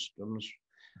river systems.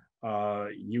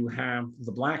 You have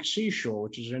the Black Sea shore,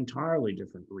 which is an entirely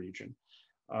different region.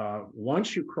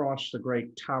 Once you cross the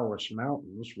Great Taurus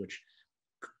Mountains, which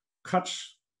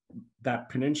cuts that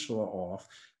peninsula off,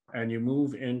 and you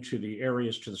move into the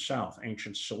areas to the south,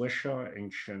 ancient Cilicia,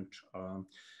 ancient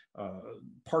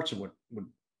parts of what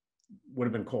would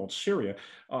have been called Syria,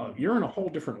 you're in a whole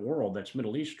different world that's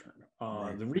Middle Eastern.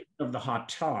 Right. The region of the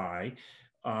Hattai,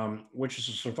 which is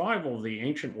a survival of the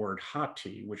ancient word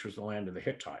Hatti, which was the land of the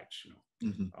Hittites.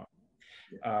 The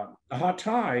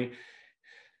Hattai,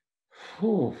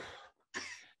 whew,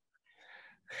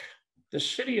 the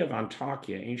city of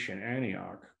Antakya, ancient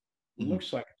Antioch,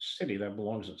 looks like a city that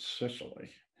belongs in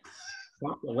Sicily.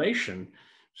 Population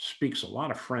speaks a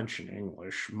lot of French and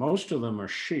English. Most of them are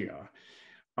Shia.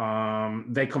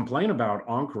 They complain about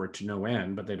Ankara to no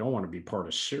end, but they don't want to be part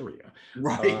of Syria.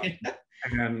 Right.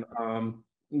 And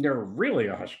they're really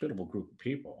a hospitable group of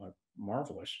people,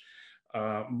 marvelous.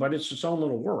 But it's its own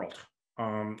little world.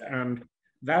 And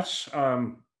that's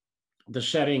the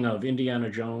setting of Indiana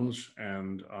Jones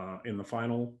and in the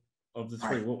final of the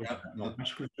three. What was that? The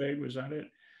Last Crusade, was that it?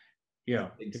 Yeah. I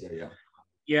think so, yeah.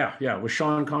 Yeah, with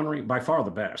Sean Connery, by far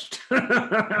the best.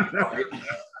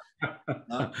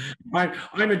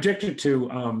 I'm addicted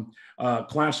to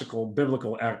classical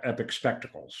biblical epic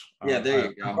spectacles. There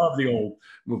you go. I love the old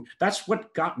movie. That's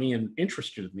what got me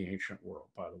interested in the ancient world,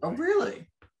 by the way. Oh, really?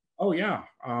 Oh, yeah.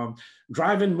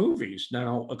 Drive-in movies,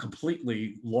 now a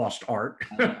completely lost art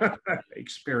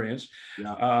experience.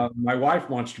 Yeah. My wife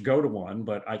wants to go to one,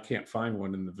 but I can't find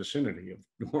one in the vicinity of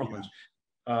New Orleans.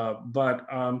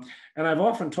 And I've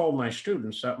often told my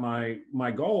students that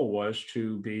my goal was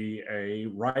to be a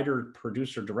writer,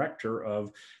 producer, director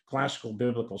of classical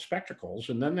biblical spectacles.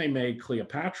 And then they made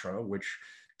Cleopatra, which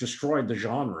destroyed the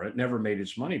genre. It never made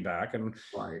its money back. And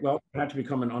well, it had to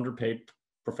become an underpaid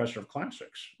professor of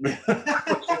classics. That's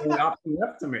the only option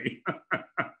left to me.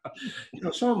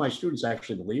 Some of my students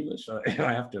actually believe this.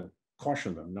 I have to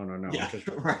caution them. No. Yeah, just,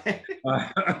 right.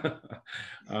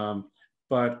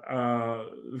 But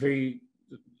the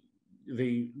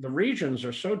regions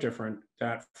are so different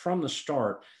that from the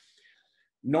start,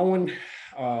 no one,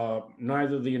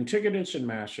 neither the Antigonids in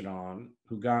Macedon,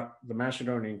 who got the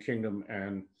Macedonian kingdom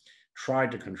and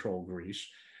tried to control Greece,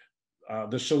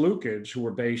 the Seleucids, who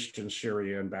were based in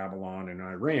Syria and Babylon and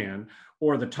Iran,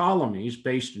 or the Ptolemies,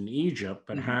 based in Egypt,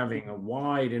 but having a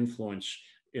wide influence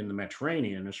in the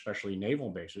Mediterranean, especially naval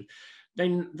bases,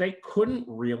 they couldn't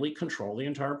really control the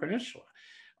entire peninsula.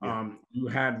 You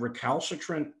had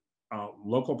recalcitrant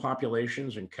local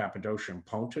populations in Cappadocia and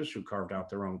Pontus who carved out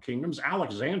their own kingdoms.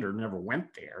 Alexander never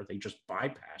went there. They just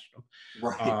bypassed them.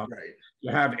 Right.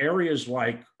 You have areas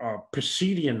like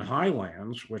Pisidian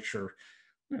highlands, which are,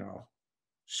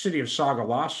 city of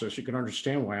Sagalassus. You can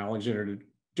understand why Alexander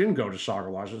didn't go to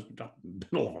Sagalassus, in the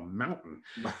middle of a mountain.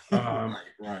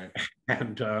 Right.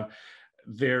 And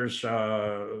there's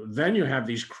then you have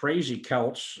these crazy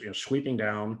Celts sweeping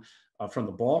down from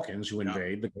the Balkans who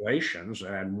invade the Galatians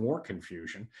and add more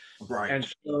confusion. Right. And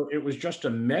so it was just a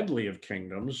medley of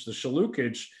kingdoms. The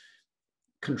Seleucids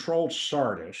controlled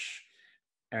Sardis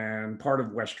and part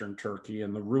of Western Turkey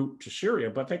and the route to Syria,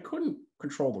 but they couldn't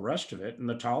control the rest of it. And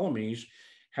the Ptolemies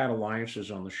had alliances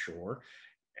on the shore.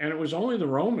 And it was only the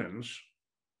Romans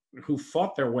who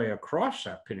fought their way across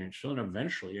that peninsula and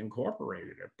eventually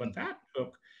incorporated it. But that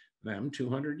took them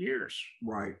 200 years.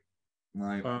 Right.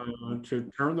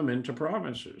 To turn them into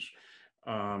provinces.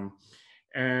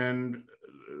 And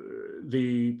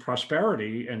the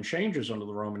prosperity and changes under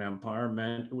the Roman Empire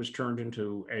meant it was turned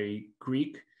into a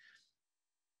Greek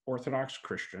Orthodox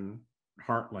Christian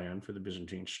heartland for the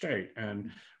Byzantine state and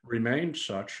remained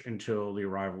such until the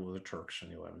arrival of the Turks in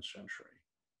the 11th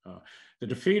century. The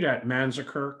defeat at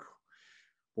Manzikert,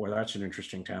 boy, that's an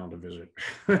interesting town to visit.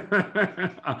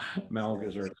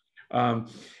 Malgazert.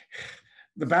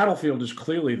 The battlefield is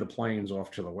clearly the plains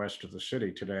off to the west of the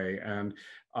city today, and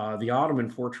the Ottoman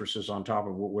fortress is on top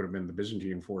of what would have been the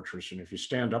Byzantine fortress. And if you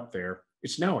stand up there,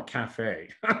 it's now a cafe.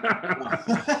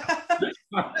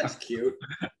 That's cute.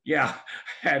 Yeah,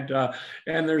 and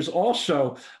there's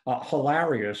also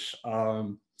hilarious.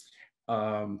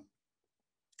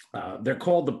 They're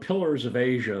called the Pillars of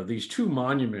Asia. These two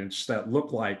monuments that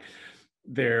look like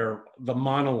they're the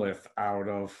monolith out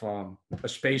of A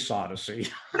Space Odyssey.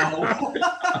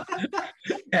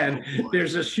 And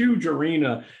there's this huge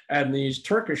arena, and these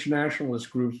Turkish nationalist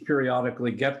groups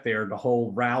periodically get there to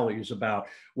hold rallies about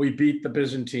we beat the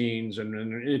Byzantines,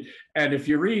 and if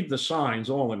you read the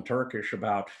signs all in Turkish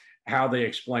about how they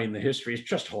explain the history, it's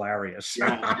just hilarious.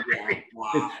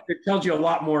 Wow. It tells you a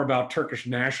lot more about Turkish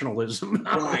nationalism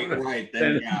than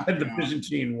the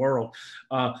Byzantine world.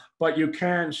 But you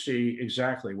can see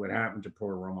exactly what happened to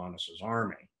poor Romanus's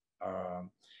army.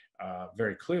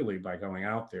 very clearly by going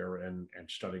out there and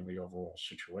studying the overall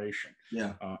situation.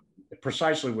 Yeah.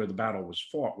 Precisely where the battle was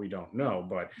fought, we don't know,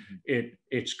 but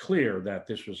it's clear that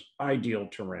this was ideal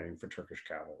terrain for Turkish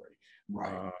cavalry.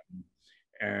 Right.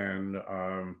 And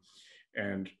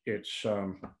it's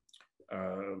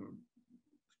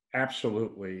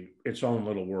absolutely its own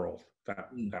little world,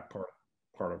 that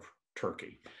part of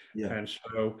Turkey. Yeah. And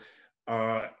so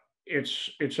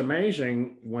it's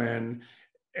amazing when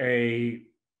a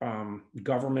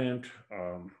government,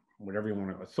 whatever you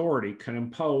want to, authority can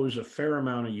impose a fair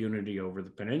amount of unity over the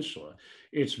peninsula.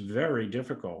 It's very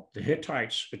difficult. The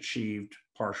Hittites achieved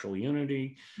partial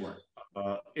unity.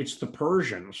 Right. It's the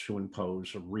Persians who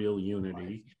impose a real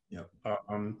unity. Right.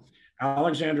 Yep.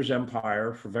 Alexander's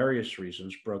empire, for various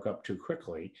reasons, broke up too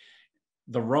quickly.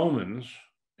 The Romans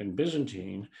and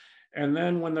Byzantine, and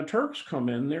then when the Turks come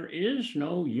in, there is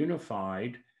no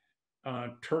unified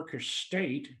Turkish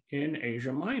state in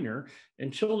Asia Minor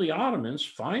until the Ottomans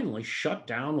finally shut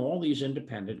down all these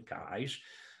independent guys,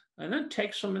 and that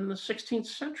takes them in the 16th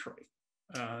century.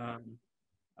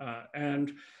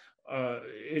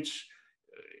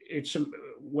 It's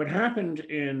what happened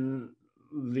in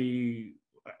the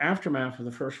aftermath of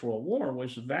the First World War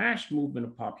was a vast movement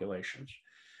of populations,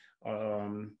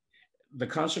 the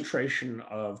concentration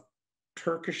of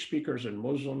Turkish speakers and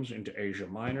Muslims into Asia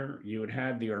Minor. You had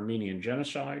had the Armenian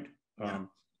genocide,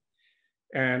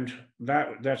 and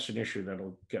that's an issue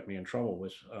that'll get me in trouble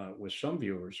with some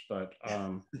viewers. But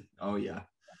oh yeah,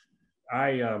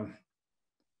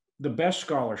 the best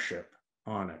scholarship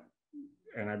on it,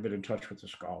 and I've been in touch with the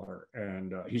scholar,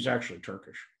 and he's actually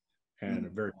Turkish, and a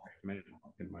very great man,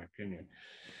 in my opinion.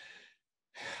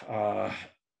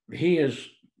 He has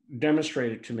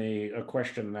demonstrated to me a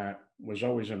question that was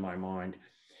always in my mind.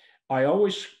 I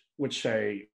always would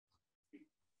say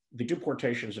the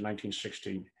deportations in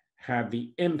 1916 had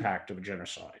the impact of a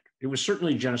genocide. It was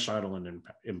certainly genocidal in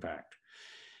impact.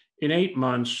 In 8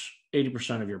 months,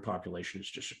 80% of your population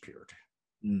has disappeared.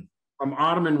 From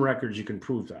Ottoman records, you can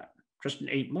prove that, just in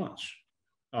 8 months.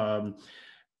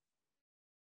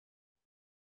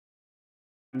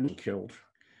 Killed.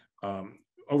 Over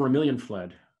 1 million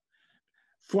fled.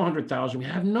 400,000, we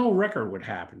have no record what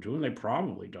happened to them. They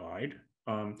probably died.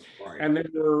 Right. And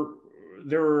then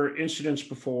there were incidents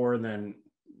before and then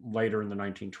later in the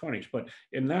 1920s, but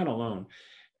in that alone.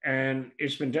 And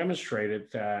it's been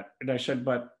demonstrated that, and I said,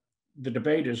 but the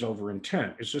debate is over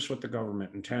intent. Is this what the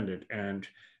government intended? And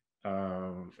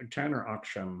Taner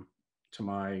Akşam, to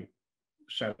my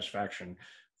satisfaction,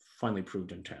 finally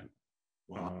proved intent.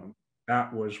 Wow.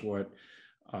 That was what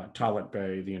Talat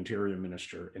Bey, the interior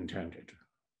minister, intended.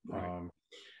 Right.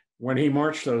 When he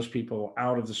marched those people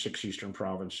out of the 6 eastern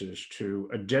provinces to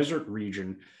a desert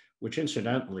region, which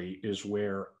incidentally is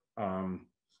where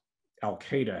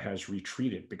Al-Qaeda has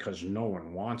retreated because no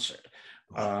one wants it.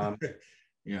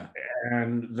 Yeah.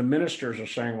 And the ministers are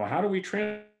saying, well, how do we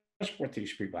transport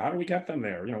these people? How do we get them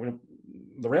there?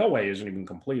 The railway isn't even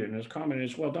completed. And his comment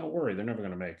is, well, don't worry, they're never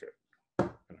going to make it.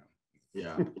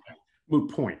 Yeah. Moot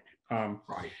point.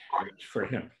 Right. For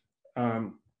him.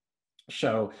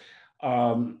 So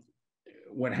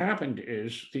what happened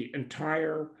is the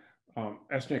entire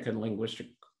ethnic and linguistic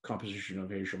composition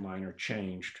of Asia Minor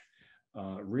changed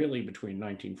really between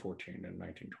 1914 and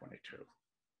 1922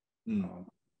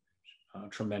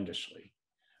 tremendously.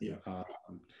 Yeah.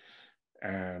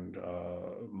 And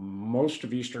most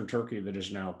of Eastern Turkey that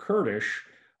is now Kurdish,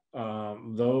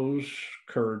 those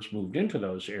Kurds moved into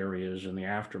those areas in the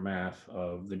aftermath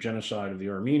of the genocide of the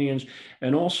Armenians,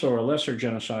 and also a lesser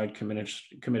genocide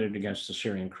committed against the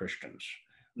Syrian Christians,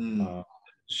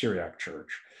 Syriac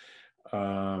Church.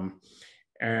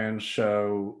 And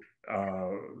so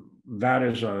that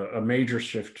is a major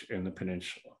shift in the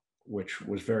peninsula, which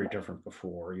was very different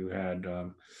before. You had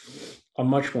a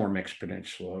much more mixed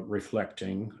peninsula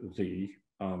reflecting the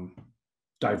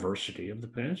diversity of the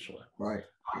peninsula. Right.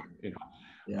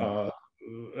 Yeah.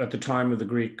 At the time of the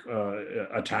Greek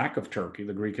attack of Turkey,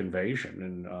 the Greek invasion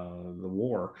and the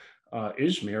war,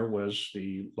 Izmir was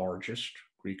the largest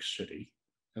Greek city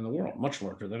in the world, much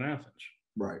larger than Athens.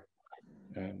 Right.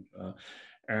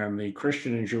 And the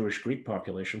Christian and Jewish Greek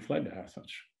population fled to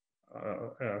Athens.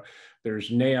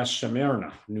 There's Nea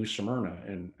Smyrna, New Smyrna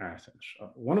in Athens.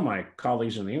 One of my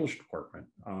colleagues in the English department,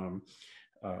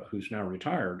 who's now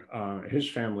retired, his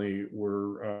family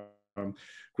were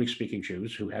Greek-speaking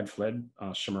Jews who had fled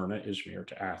Smyrna, Izmir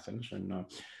to Athens. And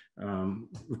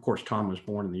of course, Tom was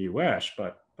born in the US,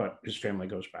 but his family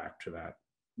goes back to that.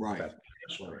 Right. That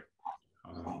story.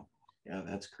 Wow. Yeah,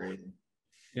 that's crazy.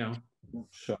 Yeah.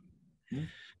 So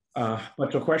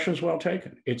But the question is well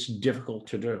taken. It's difficult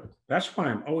to do. That's why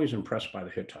I'm always impressed by the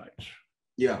Hittites.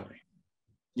 Yeah. Really.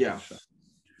 Yeah.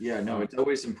 Yeah, no, it's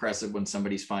always impressive when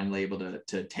somebody's finally able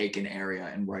to take an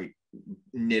area and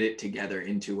knit it together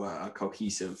into a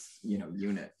cohesive,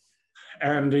 unit.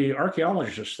 And the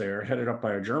archaeologists there, headed up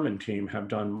by a German team, have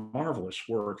done marvelous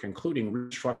work, including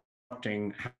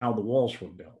reconstructing how the walls were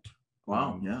built.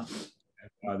 Wow, yeah.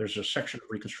 There's a section of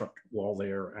reconstructed wall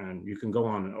there, and you can go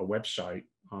on a website.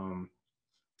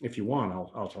 If you want,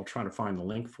 I'll try to find the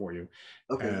link for you.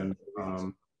 Okay. And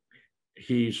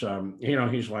he's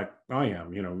like I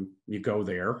am. You go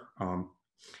there,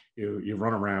 you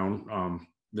run around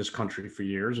this country for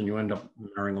years, and you end up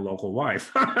marrying a local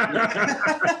wife.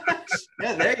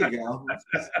 Yeah, there you go.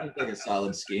 Seems like a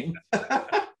solid scheme.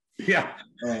 Yeah,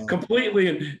 completely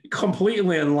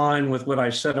in line with what I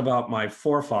said about my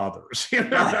forefathers.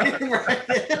 Right.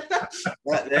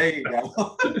 Yeah, there you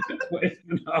go.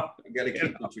 You got to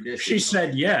keep the tradition. She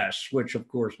said yes, which of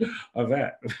course,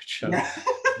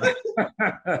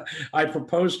 I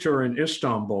proposed to her in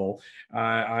Istanbul.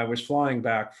 I was flying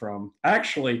back from,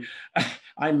 actually,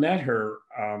 I met her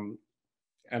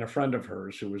and a friend of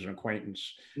hers who was an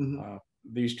acquaintance. Mm-hmm.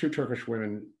 These two Turkish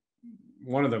women,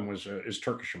 one of them is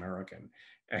Turkish American.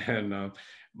 And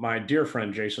my dear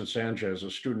friend, Jason Sanchez,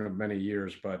 a student of many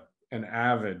years, but an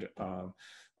avid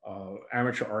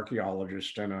amateur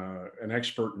archaeologist and an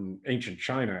expert in ancient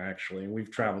China, actually. And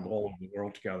we've traveled all over the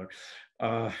world together.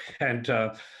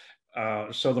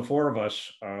 So the four of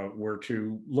us were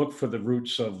to look for the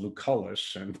roots of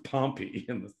Lucullus and Pompey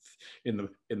in the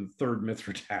Third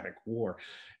Mithridatic War.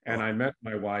 And I met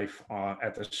my wife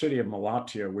at the city of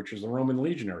Malatia, which is the Roman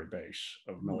legionary base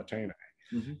of Melitene.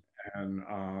 Mm-hmm. And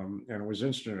it was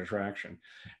instant attraction.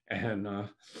 And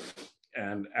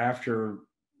after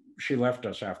she left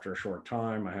us after a short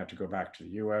time, I had to go back to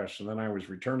the US. And then I was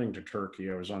returning to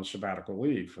Turkey. I was on sabbatical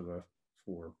leave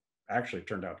for actually it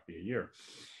turned out to be a year.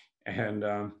 And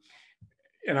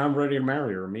I'm ready to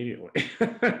marry her immediately.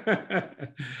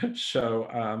 So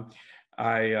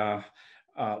I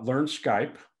learned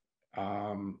Skype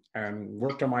and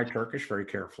worked on my Turkish very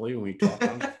carefully. And we talked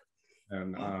on it.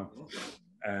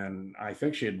 And I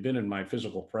think she had been in my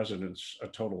physical presence a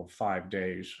total of 5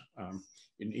 days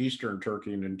in Eastern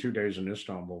Turkey and in 2 days in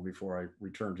Istanbul before I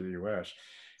returned to the US.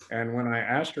 And when I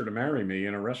asked her to marry me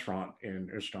in a restaurant in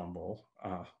Istanbul,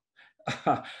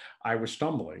 I was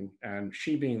stumbling, and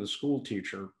she, being the school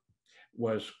teacher,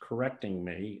 was correcting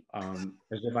me as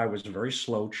if I was a very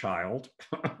slow child.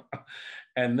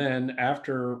 And then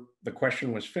after the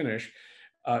question was finished,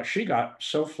 she got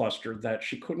so flustered that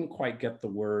she couldn't quite get the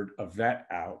word "evet"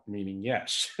 out, meaning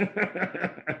yes.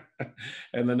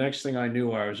 And the next thing I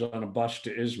knew, I was on a bus to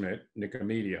Izmit,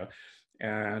 Nicomedia,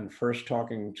 and first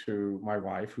talking to my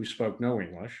wife, who spoke no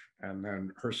English, and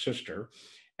then her sister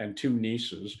and two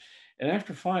nieces. And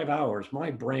after 5 hours, my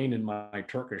brain and my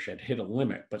Turkish had hit a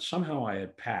limit, but somehow I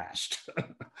had passed.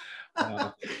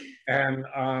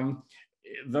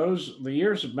 The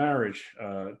years of marriage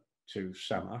to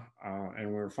Sema, and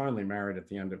we were finally married at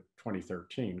the end of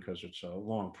 2013 because it's a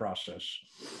long process.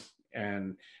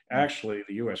 And actually,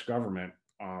 the U.S. government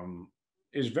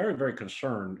is very, very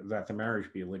concerned that the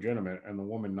marriage be legitimate and the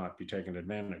woman not be taken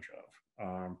advantage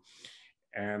of.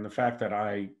 And the fact that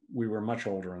we were much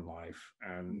older in life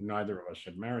and neither of us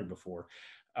had married before,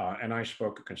 and I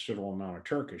spoke a considerable amount of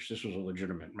Turkish, this was a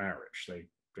legitimate marriage. This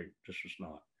was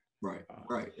not. Right.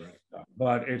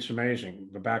 But it's amazing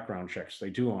the background checks they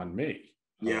do on me.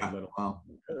 Yeah. Wow.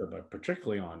 But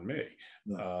particularly on me.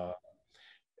 Yeah.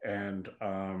 And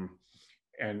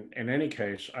in any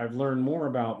case, I've learned more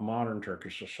about modern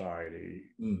Turkish society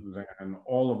than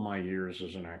all of my years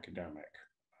as an academic.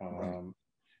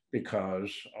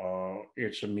 Because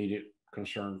it's immediate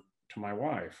concern to my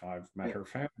wife. I've met her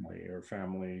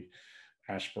family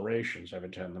aspirations. I've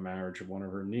attended the marriage of one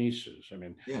of her nieces. I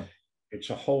mean, it's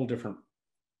a whole different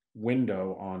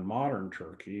window on modern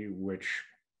Turkey, which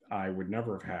I would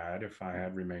never have had if I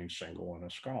had remained single and a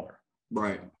scholar.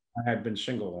 Right. I had been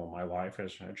single all my life,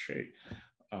 as had she.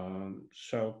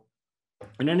 So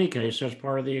in any case, that's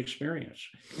part of the experience.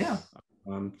 Yeah.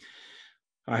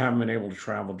 I haven't been able to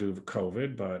travel due to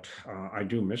COVID, but I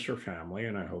do miss her family,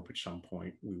 and I hope at some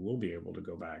point we will be able to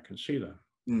go back and see them.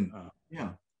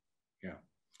 Yeah.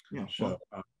 So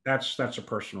that's a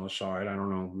personal aside. I don't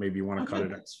know. Maybe you want to cut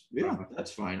it.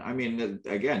 That's fine. I mean,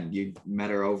 again, you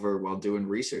met her over while doing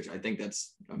research. I think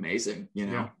that's amazing.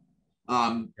 Yeah.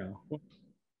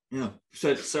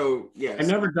 So yeah. I've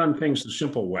never done things the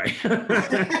simple way.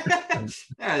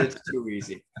 It's too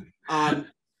easy.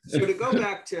 So to go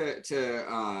back to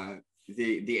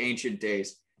the ancient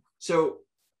days, so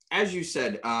as you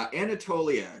said,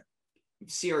 Anatolia,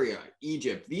 Syria,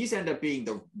 Egypt, these end up being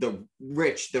the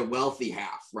rich, the wealthy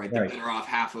half, right? The better off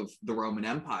half of the Roman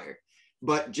Empire.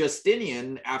 But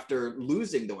Justinian, after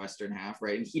losing the western half,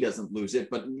 right, and he doesn't lose it,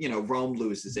 but Rome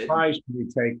loses it. Tries to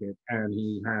retake it, and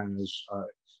he has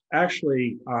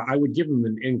I would give him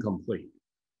an incomplete.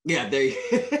 Yeah, there.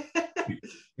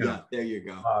 There you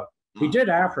go. He did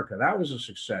Africa. That was a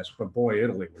success, but boy,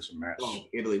 Italy was a mess. Oh,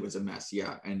 Italy was a mess,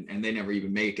 yeah. And they never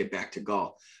even make it back to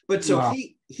Gaul. But so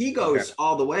he goes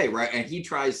all the way, right? And he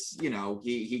tries,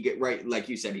 he get right, like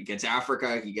you said, he gets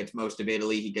Africa, he gets most of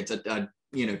Italy, he gets a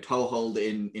toehold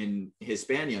in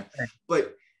Hispania.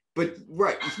 But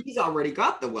right, he's already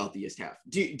got the wealthiest half.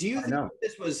 Do you think that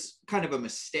this was kind of a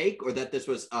mistake, or that this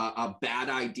was a bad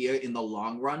idea in the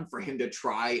long run for him to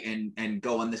try and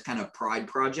go on this kind of pride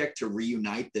project to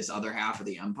reunite this other half of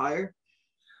the empire?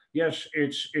 Yes,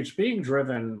 it's being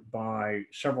driven by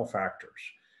several factors.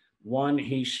 One,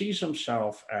 he sees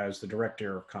himself as the direct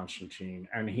heir of Constantine,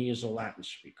 and he is a Latin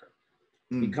speaker.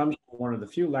 He comes from one of the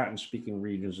few Latin-speaking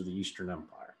regions of the Eastern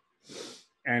Empire.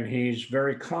 And he's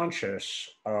very conscious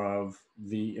of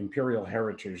the imperial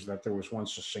heritage that there was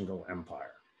once a single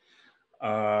empire.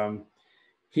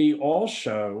 He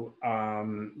also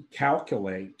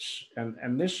calculates,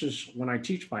 and this is when I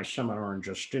teach my seminar on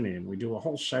Justinian, we do a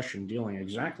whole session dealing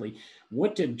exactly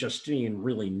what did Justinian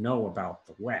really know about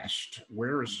the West?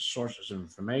 Where is the sources of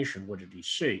information? What did he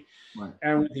see? Right.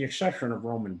 And with the exception of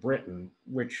Roman Britain,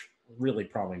 which really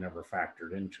probably never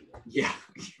factored into it. Yeah,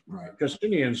 right.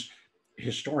 Justinian's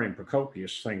historian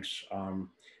Procopius thinks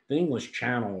the English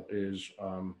Channel is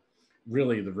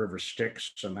really the river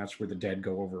Styx, and that's where the dead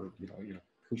go over.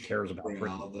 Who cares about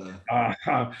Britain?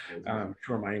 I'm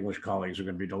sure my English colleagues are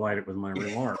going to be delighted with my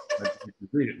remark. But you can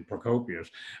read it in Procopius.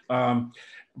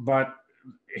 But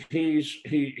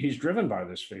he's driven by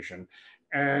this vision,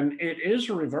 and it is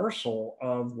a reversal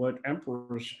of what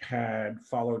emperors had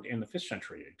followed in the 5th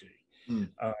century AD.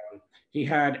 He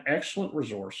had excellent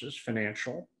resources,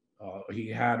 financial. He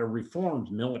had a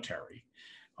reformed military.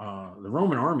 The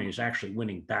Roman army is actually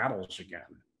winning battles again.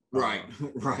 Right.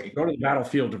 Go to the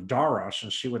battlefield of Daros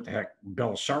and see what the heck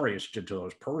Belisarius did to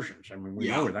those Persians. I mean, we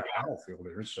know where that battlefield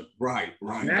is.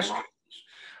 It's nasty.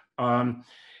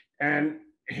 And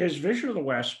his vision of the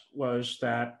West was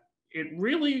that it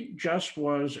really just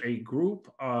was a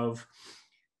group of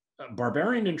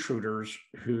barbarian intruders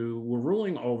who were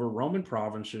ruling over Roman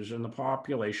provinces, and the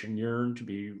population yearned to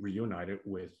be reunited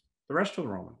with the rest of the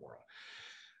Roman world.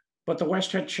 But the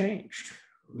West had changed.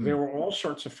 There were all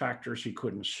sorts of factors he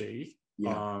couldn't see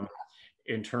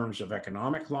in terms of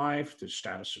economic life, the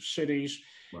status of cities.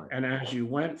 Right. And as you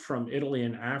went from Italy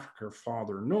and Africa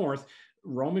farther north,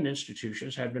 Roman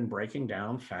institutions had been breaking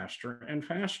down faster and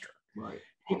faster. Right.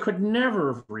 He could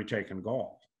never have retaken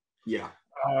Gaul. Yeah.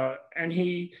 And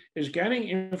he is getting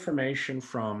information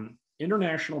from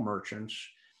international merchants,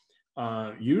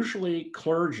 usually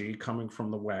clergy coming from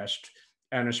the West,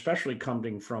 and especially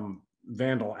coming from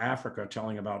Vandal Africa,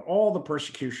 telling about all the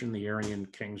persecution the Arian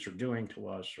kings are doing to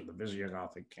us, or the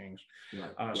Visigothic kings.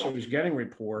 Right. So he's getting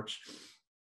reports.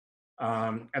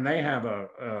 And they have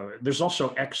there's also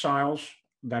exiles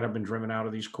that have been driven out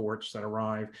of these courts that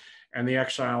arrive. And the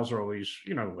exiles are always,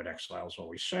 what exiles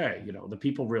always say, the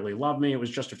people really love me. It was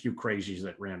just a few crazies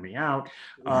that ran me out.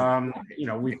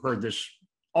 We've heard this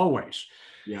always.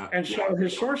 Yeah. And so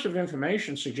his source of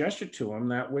information suggested to him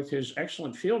that with his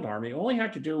excellent field army, all he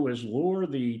had to do was lure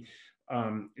the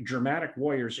Germanic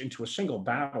warriors into a single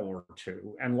battle or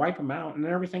two and wipe them out, and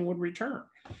everything would return.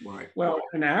 Right. Well,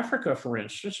 in Africa, for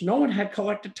instance, no one had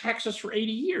collected taxes for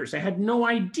 80 years. They had no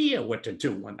idea what to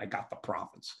do when they got the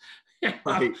province.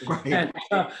 Right.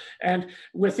 And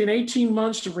within 18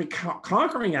 months of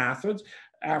conquering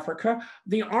Africa,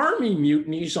 the army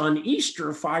mutinies on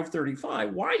Easter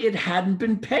 535. Why it hadn't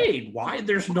been paid? Why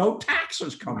there's no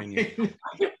taxes coming in?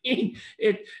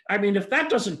 I mean, if that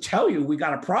doesn't tell you we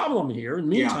got a problem here. In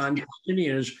the meantime,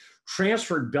 Justinian has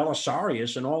transferred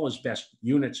Belisarius and all his best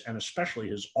units, and especially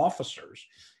his officers.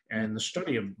 And the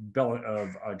study of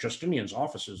Justinian's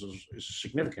officers is a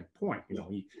significant point.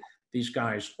 These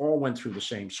guys all went through the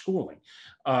same schooling.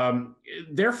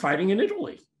 They're fighting in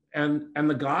Italy. And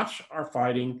the Goths are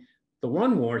fighting the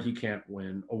one war he can't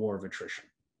win, a war of attrition.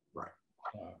 Right.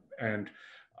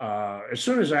 As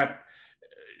soon as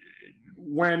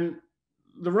when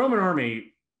the Roman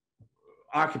army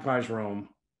occupies Rome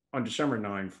on December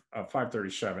 9th,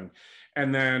 537,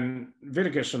 and then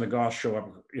Viticus and the Goths show up,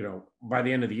 by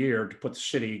the end of the year to put the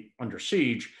city under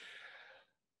siege,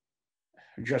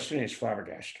 Justinian is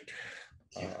flabbergasted.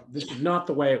 This is not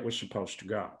the way it was supposed to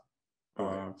go.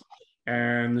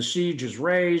 And the siege is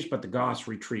raised, but the Goths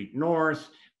retreat north,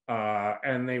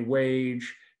 and they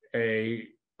wage a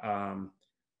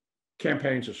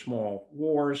campaigns of small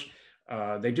wars.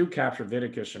 They do capture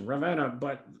Viticus and Ravenna,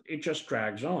 but it just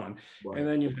drags on. Right. And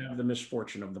then you have the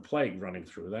misfortune of the plague running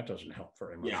through. That doesn't help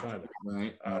very much either.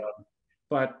 Right.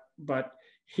 But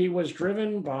he was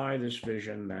driven by this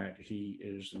vision that he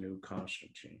is the new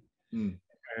Constantine.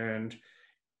 And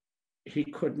he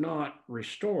could not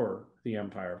restore the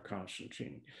empire of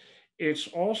Constantine. It's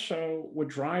also what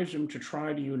drives him to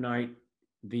try to unite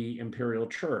the imperial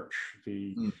church,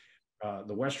 the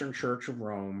Western Church of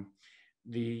Rome,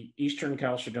 the Eastern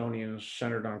Chalcedonians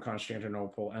centered on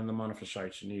Constantinople, and the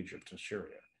Monophysites in Egypt and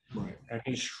Syria. Right. And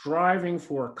he's striving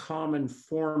for a common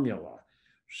formula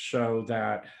so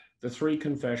that the three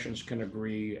confessions can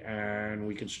agree and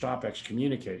we can stop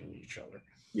excommunicating each other.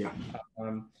 Yeah.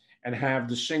 And have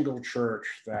the single church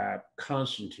that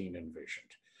Constantine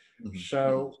envisioned.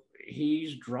 So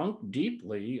he's drunk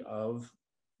deeply of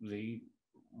the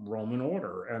Roman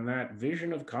order, and that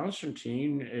vision of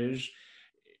Constantine is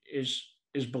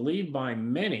believed by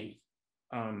many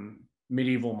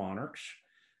medieval monarchs.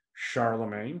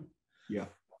 Charlemagne,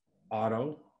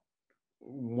 Otto,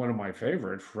 one of my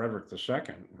favorites, Frederick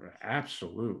II,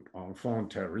 absolute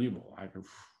enfant terrible.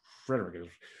 Frederick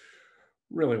is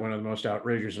really one of the most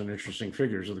outrageous and interesting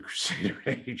figures of the Crusader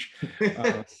age. He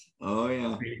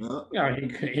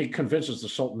convinces the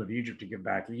Sultan of Egypt to give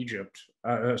back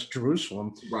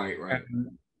Jerusalem. Right.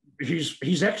 And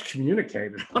he's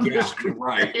excommunicated on this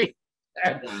crusade.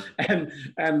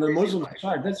 And the Muslims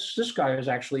decide this guy is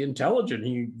actually intelligent.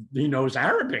 He knows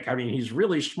Arabic. I mean, he's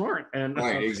really smart. And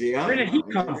where did he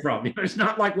come from? It's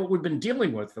not like what we've been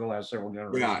dealing with for the last several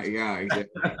generations. Yeah,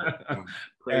 exactly.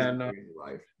 Crazy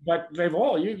life. But they've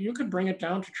all you could bring it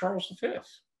down to Charles V.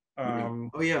 And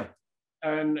the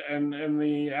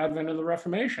advent of the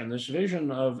Reformation, this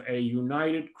vision of a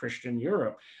united Christian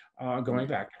Europe going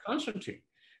back to Constantine.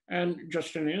 And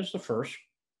Justinian is the first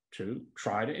to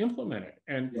try to implement it.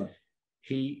 And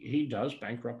he does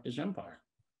bankrupt his empire.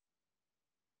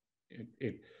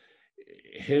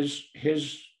 His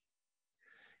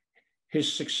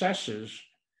successes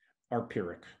are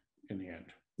Pyrrhic in the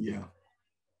end.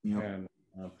 And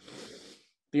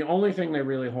the only thing they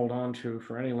really hold on to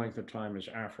for any length of time is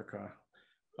Africa.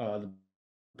 The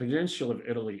peninsula of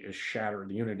Italy is shattered,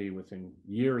 the unity within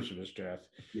years of his death.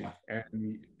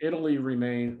 And Italy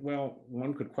remained, well,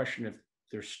 one could question if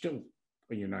there's still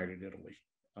a united Italy.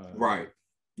 Right.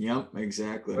 Yep,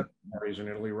 exactly. There is in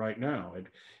Italy right now.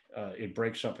 It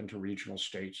breaks up into regional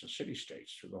states and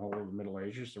city-states through the whole of the Middle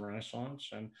Ages, the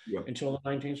Renaissance, and until the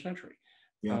 19th century.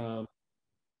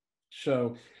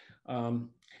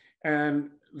 And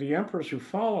the emperors who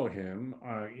follow him,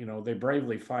 they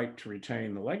bravely fight to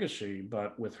retain the legacy,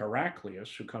 but with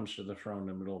Heraclius, who comes to the throne in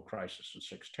the middle of crisis in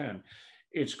 610,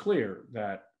 it's clear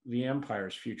that the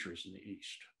empire's future is in the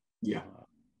East.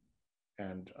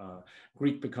 And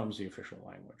Greek becomes the official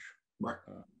language. Right.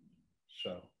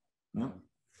 So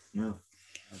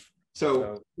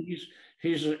he's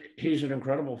an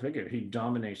incredible figure. He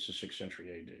dominates the 6th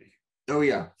century AD. Oh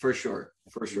yeah, for sure,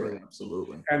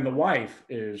 absolutely. And the wife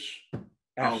is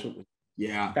absolutely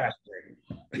fascinating.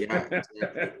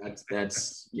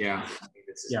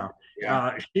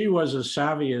 She was as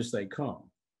savvy as they come.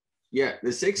 The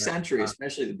 6th century,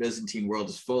 especially the Byzantine world,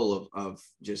 is full of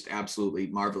just absolutely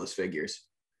marvelous figures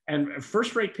and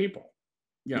first-rate people.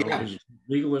 His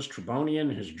legalist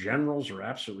Tribonian, his generals are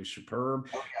absolutely superb.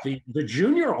 The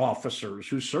junior officers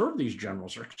who serve these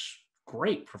generals are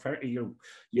great. You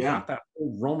got that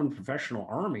whole Roman professional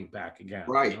army back again.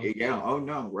 Right. Oh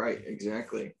no. Right.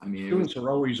 Exactly. I mean, students are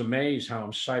always amazed how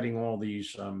I'm citing all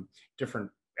these different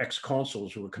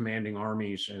ex-consuls who were commanding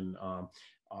armies in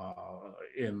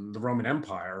the Roman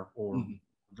Empire, or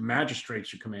the magistrates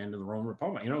who commanded the Roman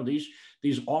Republic.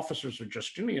 These officers of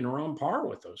Justinian are on par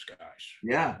with those guys.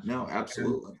 Yeah, no,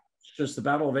 absolutely. And since the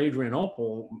Battle of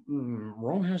Adrianople,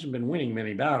 Rome hasn't been winning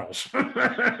many battles.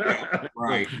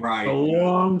 Right. A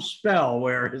long spell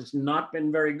where it's not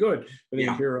been very good for the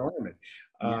Imperial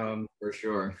Army. For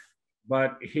sure.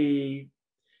 But he,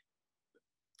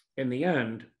 in the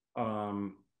end,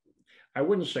 I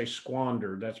wouldn't say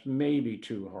squandered, that's maybe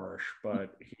too harsh,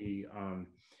 but he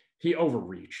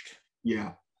overreached.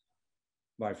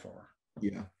 By far.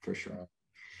 Yeah, for sure.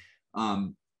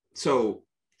 So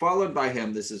followed by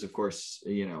him, this is of course,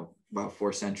 about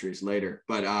 4 centuries later,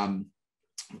 but of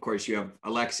course you have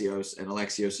Alexios, and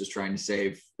Alexios is trying to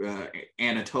save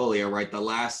Anatolia, right? The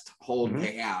last hold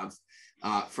they have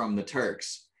from the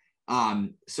Turks.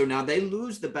 So now they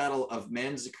lose the Battle of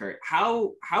Manzikert.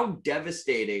 How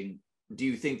devastating do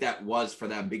you think that was for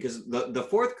them? Because the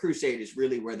Fourth Crusade is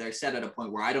really where they're set at a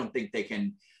point where I don't think they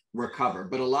can recover.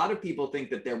 But a lot of people think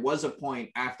that there was a point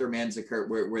after Manzikert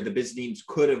where the Byzantines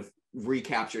could have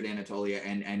recaptured Anatolia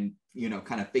and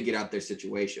kind of figured out their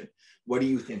situation. What do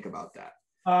you think about that?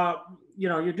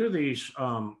 You do these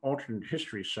alternate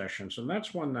history sessions, and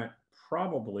that's one that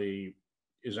probably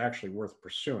is actually worth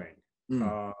pursuing.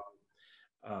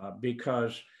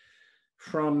 Because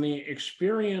from the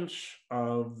experience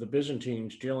of the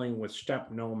Byzantines dealing with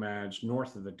steppe nomads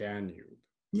north of the Danube,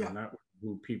 and that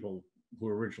were people who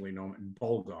were originally known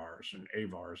Bulgars and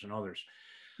Avars and others,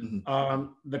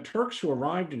 the Turks who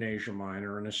arrived in Asia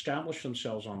Minor and established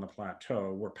themselves on the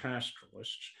plateau were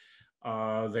pastoralists.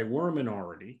 They were a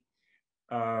minority.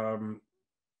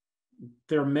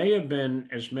 There may have been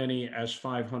as many as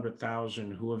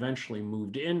 500,000 who eventually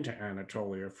moved into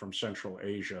Anatolia from Central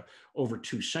Asia over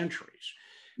 2 centuries.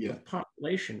 The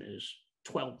population is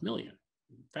 12 million.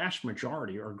 Vast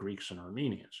majority are Greeks and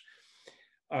Armenians.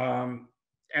 And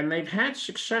they've had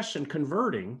success in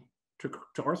converting to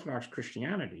Orthodox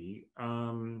Christianity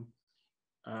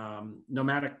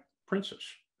nomadic princes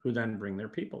who then bring their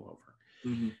people over.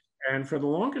 And for the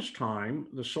longest time,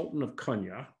 the Sultan of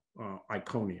Konya,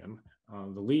 Iconium,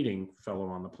 the leading fellow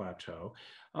on the plateau,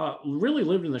 really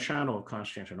lived in the shadow of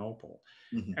Constantinople.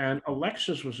 And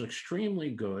Alexis was extremely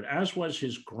good, as was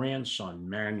his grandson,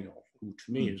 Manuel, who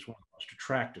to me is one of the most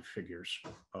attractive figures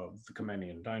of the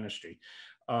Comnenian dynasty,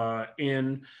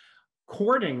 in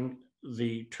courting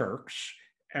the Turks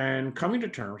and coming to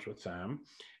terms with them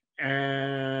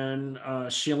and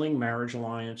sealing marriage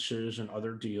alliances and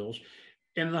other deals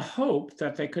in the hope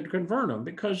that they could convert them,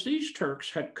 because these Turks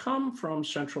had come from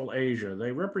Central Asia. They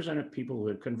represented people who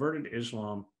had converted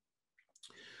Islam,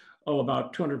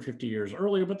 about 250 years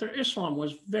earlier, but their Islam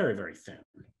was very, very thin.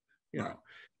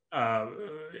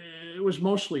 It was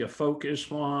mostly a folk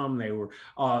Islam.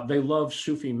 They loved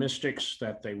Sufi mystics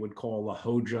that they would call a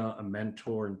Hoja, a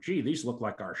mentor, and gee, these look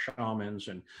like our shamans,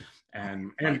 and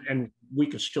we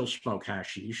could still smoke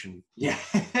hashish and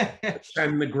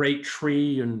and the great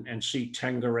tree and see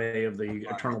Tengere of the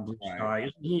eternal blue sky.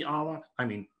 Isn't he Allah? I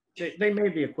mean, they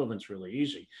made the equivalents really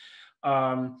easy.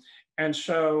 And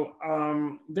so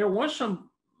there was some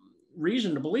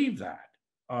reason to believe that.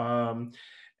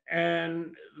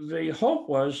 And the hope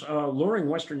was luring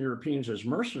Western Europeans as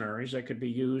mercenaries that could be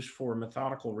used for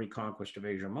methodical reconquest of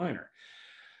Asia Minor.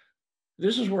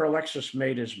 This is where Alexis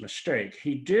made his mistake.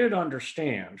 He did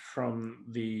understand from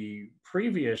the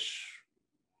previous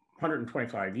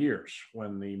 125 years,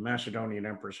 when the Macedonian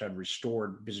emperors had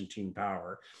restored Byzantine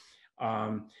power,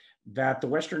 that the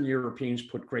Western Europeans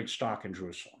put great stock in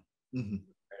Jerusalem. There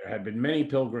had been many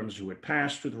pilgrims who had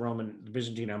passed through the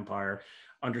Byzantine Empire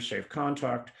under safe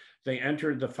contact. They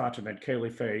entered the Fatimid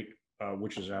Caliphate,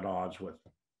 which is at odds with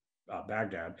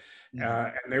Baghdad,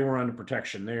 and they were under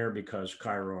protection there because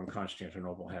Cairo and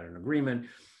Constantinople had an agreement.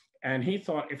 And he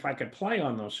thought, if I could play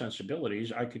on those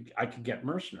sensibilities, I could get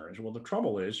mercenaries. Well, the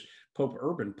trouble is, Pope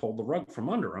Urban pulled the rug from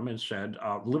under him and said,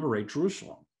 liberate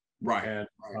Jerusalem.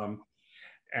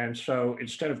 And so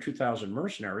instead of 2,000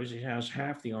 mercenaries, he has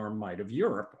half the armed might of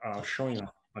Europe showing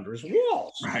up under his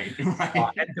walls,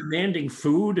 and demanding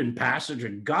food and passage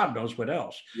and God knows what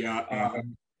else.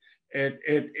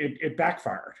 It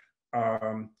backfired,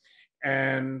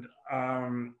 and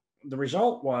the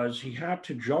result was he had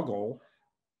to juggle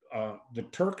the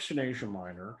Turks in Asia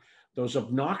Minor, those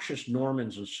obnoxious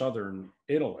Normans in southern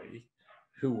Italy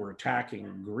who were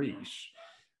attacking Greece,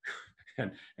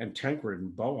 and Tancred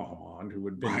and Bohemond, who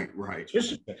had been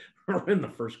in the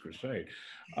First Crusade.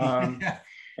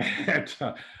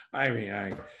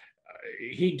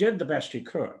 He did the best he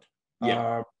could.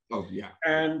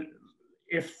 And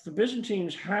if the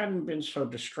Byzantines hadn't been so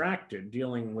distracted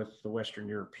dealing with the Western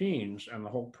Europeans and the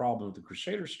whole problem of the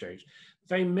Crusader states,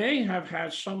 they may have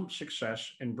had some success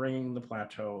in bringing the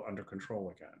plateau under control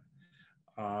again.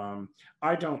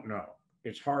 I don't know.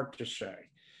 It's hard to say.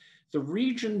 The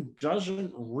region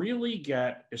doesn't really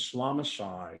get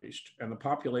Islamicized and the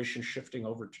population shifting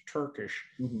over to Turkish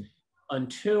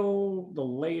until the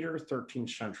later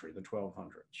 13th century, the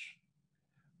 1200s.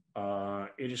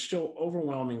 It is still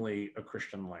overwhelmingly a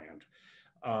Christian land.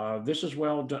 This is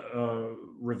well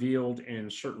revealed in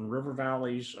certain river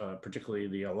valleys, particularly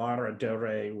the Alara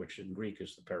Dere, which in Greek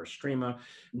is the Peristrema,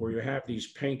 where you have these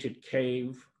painted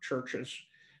cave churches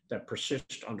that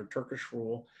persist under Turkish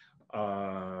rule.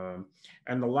 And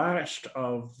the last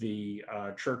of the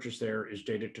churches there is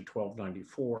dated to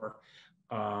 1294.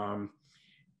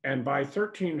 And by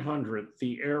 1300,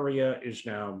 the area is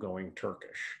now going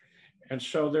Turkish. And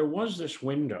so there was this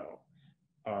window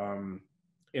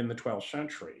in the 12th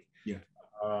century Yeah.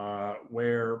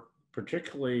 Where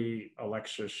particularly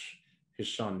Alexis,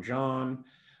 his son John,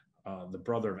 the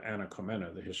brother of Anna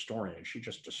Comnena, the historian, she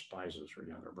just despises her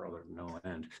younger brother to no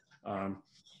end.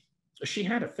 She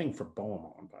had a thing for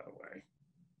Bohemond, by the way.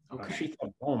 Okay. She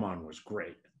thought Bohemond was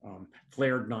great.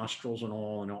 Flared nostrils and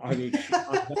all. And I mean,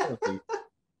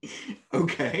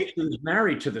 Okay. she was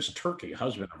married to this Turkey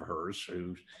husband of hers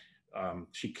who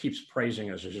she keeps praising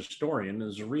as a historian.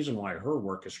 There's a reason why her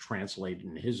work is translated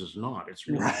and his is not. It's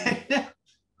really right.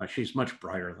 She's much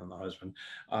brighter than the husband.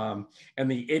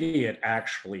 And the idiot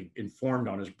actually informed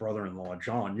on his brother-in-law,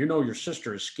 John, you know, your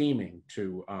sister is scheming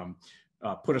to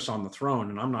put us on the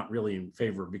throne, and I'm not really in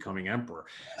favor of becoming emperor.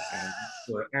 And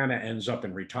where Anna ends up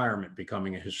in retirement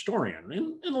becoming a historian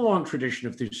in the long tradition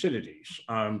of Thucydides.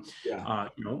 You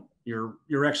know,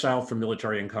 you're exiled for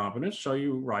military incompetence, so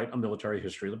you write a military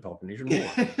history of the Peloponnesian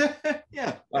War.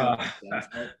 Yeah.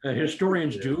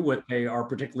 Historians do what they are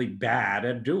particularly bad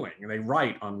at doing. They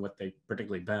write on what they're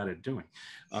particularly bad at doing.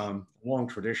 Long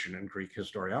tradition in Greek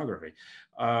historiography.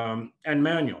 And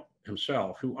Manuel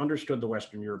himself, who understood the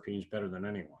Western Europeans better than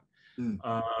anyone.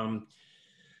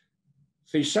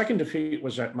 The second defeat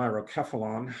was at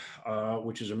Myrocephalon,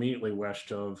 which is immediately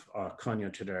west of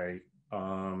Konya today,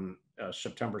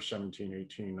 September 17,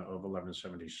 18 of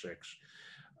 1176.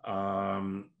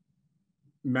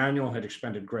 Manuel had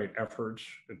expended great efforts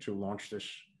to launch this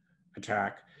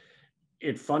attack.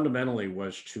 It fundamentally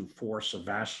was to force a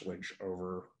vassalage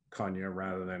over Konya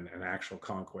rather than an actual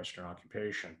conquest and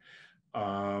occupation.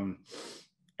 And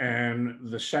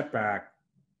the setback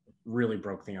really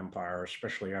broke the empire,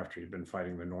 especially after he'd been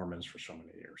fighting the Normans for so many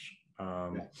years.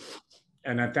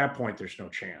 And at that point, there's no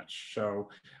chance. So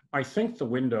I think the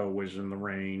window was in the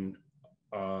reign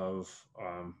of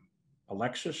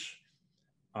Alexis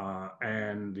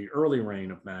and the early reign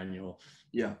of Manuel,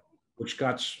 which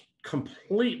got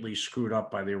completely screwed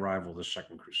up by the arrival of the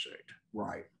Second Crusade.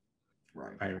 Right.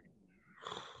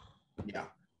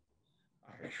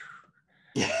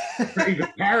 In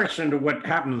comparison to what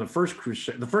happened in the First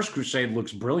Crusade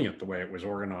looks brilliant the way it was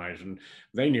organized, and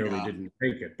they nearly didn't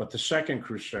take it. But the Second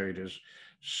Crusade is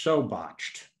so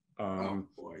botched that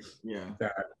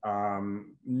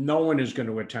no one is going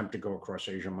to attempt to go across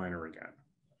Asia Minor again.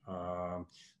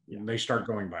 They start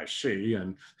going by sea,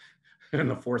 and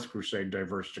the Fourth Crusade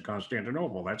diverts to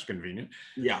Constantinople. That's convenient.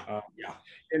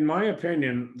 In my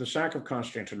opinion, the sack of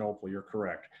Constantinople, you're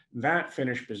correct, that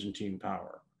finished Byzantine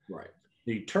power. Right.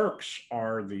 The Turks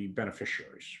are the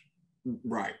beneficiaries.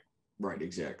 Right,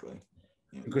 exactly.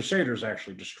 The Crusaders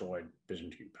actually destroyed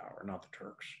Byzantine power, not the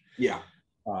Turks.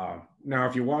 Now,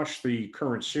 if you watch the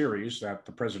current series that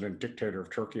the president dictator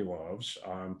of Turkey loves,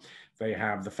 they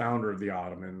have the founder of the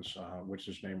Ottomans, which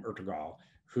is named Ertugrul,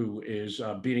 who is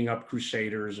beating up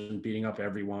Crusaders and beating up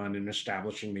everyone and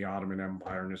establishing the Ottoman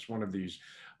Empire. And it's one of these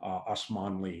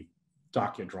Osmanli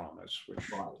docudramas,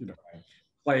 which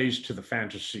plays to the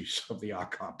fantasies of the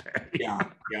AKP.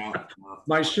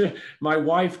 My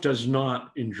wife does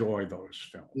not enjoy those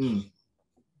films.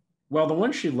 Well, the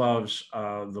one she loves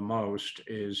the most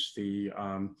is the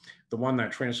one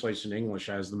that translates in English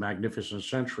as The Magnificent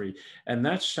Century, and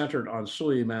that's centered on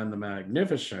Suleiman the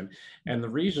Magnificent. And the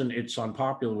reason it's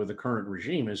unpopular with the current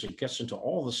regime is it gets into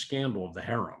all the scandal of the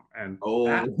harem, and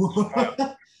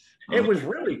it was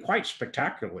really quite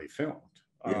spectacularly filmed.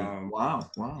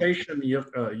 Station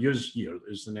Yüzyıl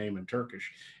is the name in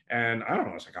Turkish, and I don't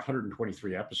know, it's like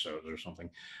 123 episodes or something,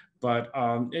 but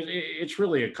it's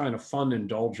really a kind of fun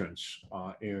indulgence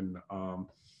in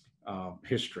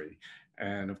history.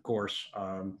 And of course,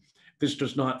 this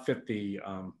does not fit the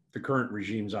current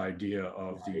regime's idea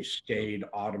of the staid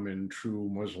Ottoman true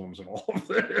Muslims and all of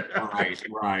that.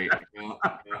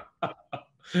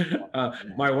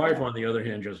 My wife, on the other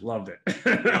hand, just loved it.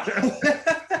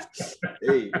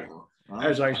 There you go.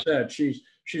 As I said, she's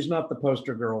not the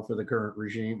poster girl for the current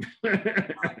regime. She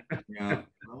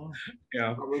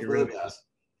really is.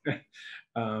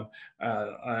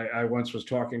 I once was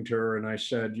talking to her and I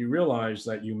said, you realize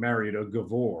that you married a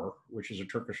gavur, which is a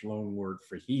Turkish loan word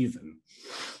for heathen.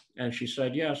 And she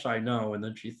said, yes, I know. And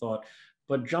then she thought,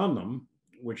 but Canım,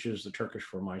 which is the Turkish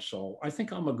for my soul, I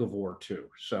think I'm a gavur too.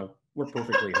 So we're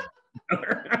perfectly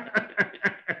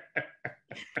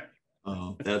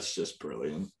Oh, that's just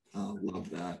brilliant. I love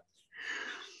that.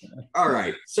 All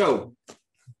right. So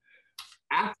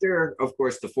after, of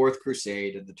course, the Fourth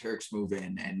Crusade and the Turks move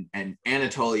in, and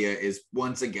Anatolia is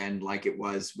once again like it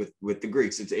was with the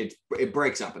Greeks. It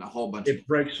breaks up in a whole bunch. It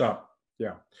breaks up.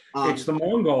 Yeah. It's the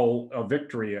Mongol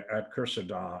victory at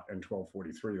Kursada in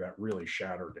 1243 that really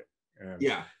shattered it. And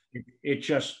it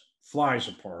just flies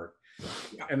apart.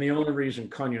 Yeah. And the only reason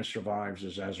Konya survives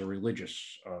is as a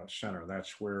religious center.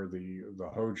 That's where the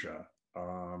Hoja,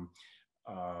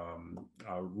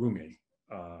 Rumi,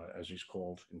 as he's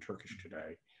called in Turkish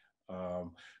today,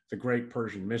 the great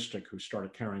Persian mystic who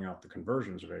started carrying out the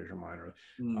conversions of Asia Minor,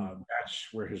 that's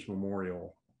where his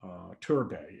memorial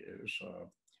turbe is,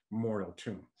 memorial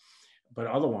tomb. But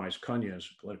otherwise, Konya's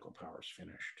political power is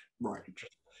finished. Right.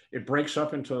 It breaks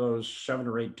up into those 7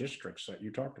 or 8 districts that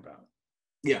you talked about.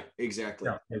 Yeah, exactly.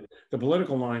 Yeah. The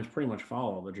political lines pretty much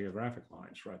follow the geographic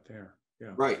lines right there.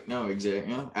 Yeah. Right. No,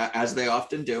 exactly. Yeah. As they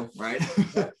often do, right?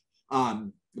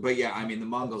 But yeah, I mean, the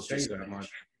Mongols just that much.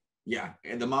 Yeah,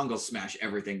 and the Mongols smash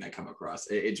everything that come across.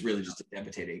 It's really just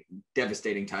a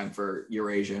devastating time for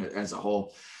Eurasia as a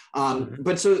whole.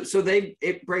 But so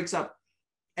it breaks up.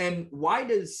 And why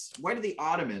do the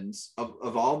Ottomans,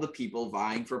 of all the people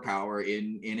vying for power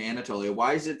in Anatolia,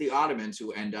 why is it the Ottomans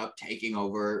who end up taking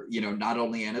over, not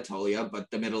only Anatolia, but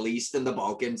the Middle East and the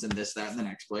Balkans and this, that, and the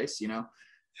next place,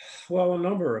 Well, a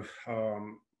number of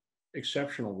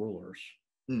exceptional rulers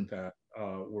that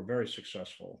were very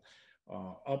successful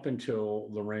up until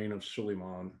the reign of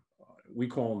Suleiman. We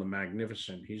call him the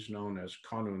Magnificent. He's known as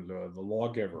Kanun, the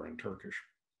lawgiver in Turkish.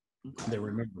 They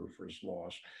remember for his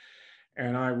laws.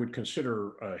 And I would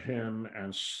consider him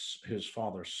and his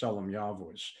father, Selim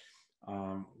Yavuz.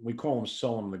 We call him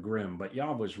Selim the Grim, but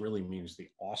Yavuz really means the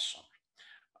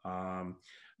awesome.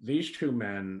 These 2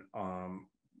 men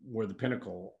were the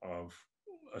pinnacle of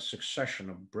a succession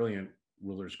of brilliant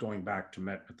rulers going back to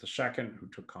Mehmet II, who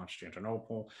took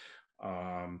Constantinople,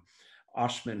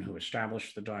 Osman, who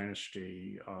established the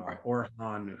dynasty,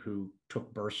 Orhan, who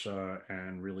took Bursa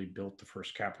and really built the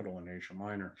first capital in Asia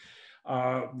Minor.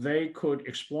 They could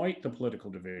exploit the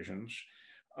political divisions,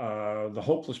 the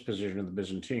hopeless position of the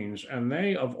Byzantines, and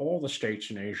they, of all the states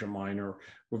in Asia Minor,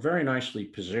 were very nicely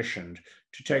positioned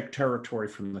to take territory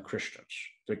from the Christians.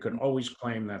 They could always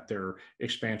claim that their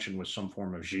expansion was some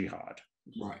form of jihad.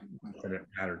 Right. But it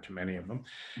mattered to many of them.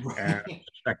 Right. And I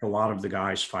suspect a lot of the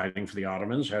guys fighting for the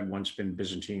Ottomans had once been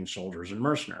Byzantine soldiers and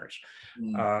mercenaries.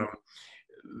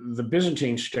 The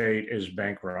Byzantine state is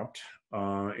bankrupt.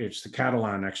 It's the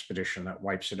Catalan expedition that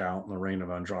wipes it out in the reign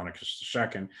of Andronicus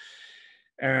II.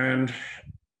 And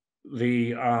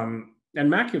and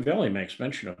Machiavelli makes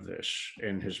mention of this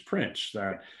in his Prince,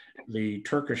 that the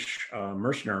Turkish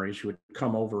mercenaries who had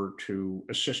come over to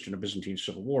assist in a Byzantine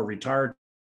civil war retired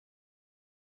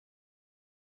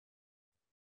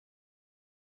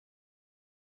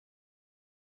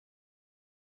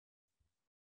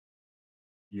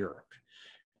Europe.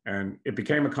 And it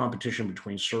became a competition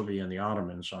between Serbia and the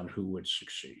Ottomans on who would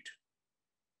succeed.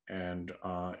 And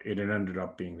it had ended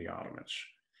up being the Ottomans.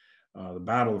 The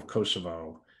Battle of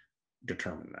Kosovo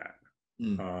determined that.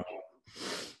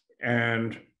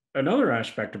 And another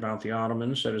aspect about the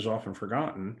Ottomans that is often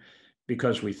forgotten,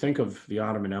 because we think of the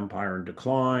Ottoman Empire in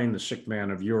decline, the sick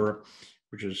man of Europe,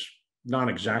 which is not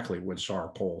exactly what Tsar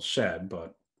Paul said,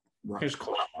 but it's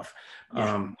close enough.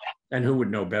 And who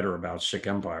would know better about sick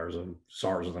empires than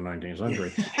Tsars of the 19th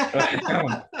century?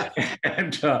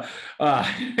 In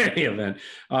any event,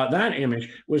 that image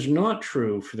was not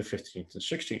true for the 15th and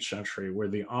 16th century, where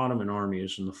the Ottoman army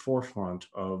is in the forefront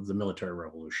of the military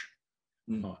revolution.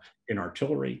 In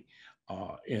artillery,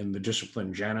 in the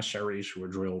disciplined janissaries who are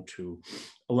drilled to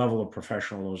a level of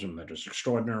professionalism that is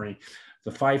extraordinary.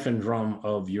 The fife and drum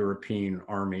of European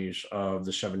armies of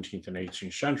the 17th and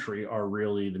 18th century are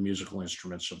really the musical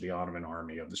instruments of the Ottoman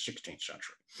army of the 16th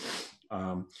century.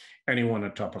 Anyone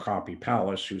at Topkapi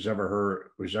Palace who's ever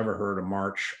heard a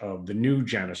march of the new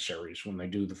janissaries, when they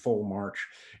do the full march,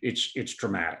 it's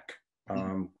dramatic.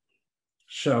 They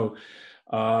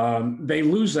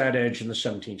lose that edge in the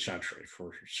 17th century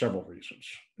for several reasons.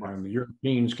 And the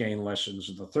Europeans gain lessons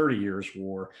in the 30 Years'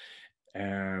 War.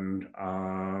 And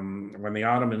when the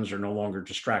Ottomans are no longer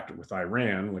distracted with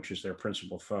Iran, which is their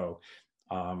principal foe,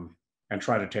 and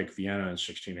try to take Vienna in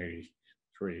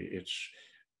 1683,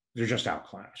 they're just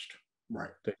outclassed.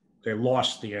 Right. They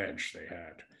lost the edge they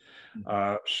had.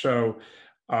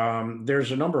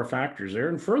 There's a number of factors there.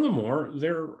 And furthermore,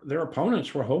 their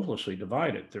opponents were hopelessly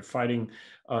divided. They're fighting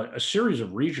a series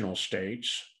of regional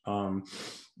states.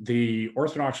 The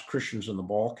Orthodox Christians in the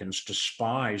Balkans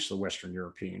despise the Western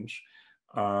Europeans.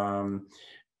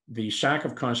 The sack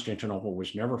of Constantinople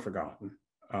was never forgotten.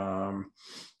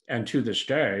 And to this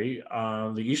day,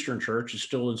 the Eastern Church is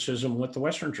still in schism with the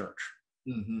Western Church.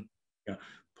 Yeah.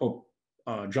 Pope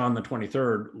John the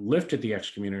 23rd lifted the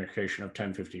excommunication of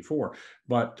 1054,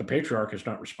 but the Patriarch has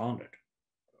not responded.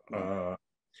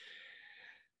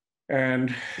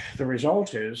 And the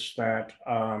result is that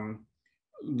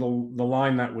the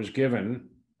line that was given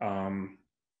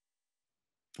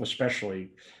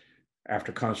especially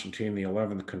after Constantine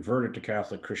XI converted to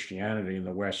Catholic Christianity and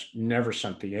the West never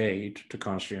sent the aid to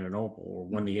Constantinople, or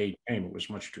when the aid came, it was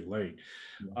much too late.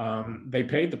 They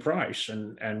paid the price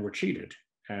and were cheated.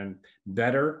 And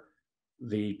better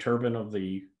the turban of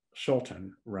the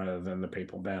Sultan rather than the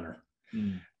papal banner.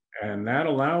 And that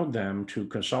allowed them to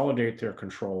consolidate their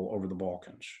control over the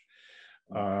Balkans.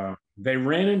 They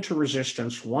ran into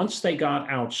resistance once they got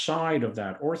outside of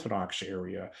that Orthodox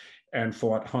area and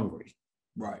fought Hungary,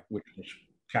 which was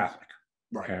Catholic.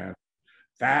 And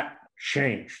that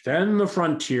changed. Then the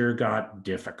frontier got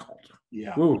difficult.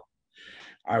 Ooh,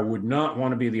 I would not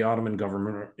want to be the Ottoman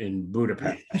government in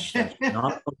Budapest. That's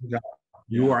not the job.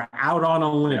 You are out on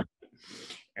a limb.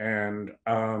 And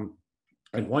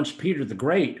once Peter the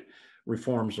Great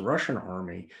reforms the Russian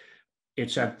army,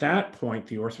 it's at that point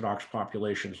the Orthodox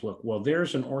populations look, well,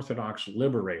 there's an Orthodox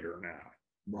liberator now.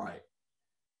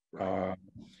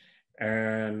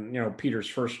 And, you know, Peter's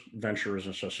first venture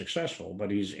isn't so successful,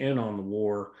 but he's in on the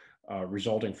war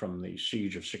resulting from the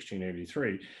siege of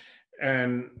 1683.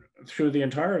 And through the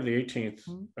entire of the 18th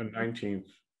and 19th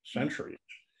centuries,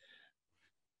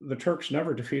 the Turks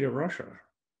never defeated Russia.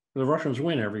 The Russians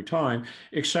win every time,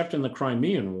 except in the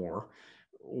Crimean War,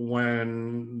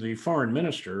 when the foreign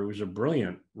minister, who was a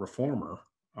brilliant reformer,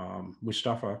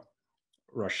 Mustafa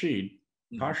Rashid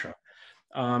Pasha,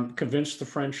 convinced the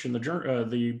French and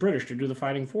the British to do the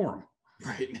fighting for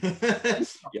him.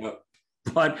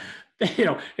 But, you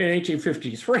know, in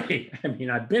 1853, I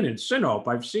mean, I've been in Sinop,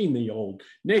 I've seen the old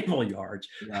naval yards.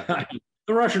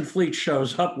 The Russian fleet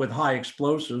shows up with high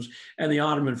explosives, and the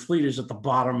Ottoman fleet is at the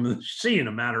bottom of the sea in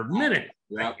a matter of minutes.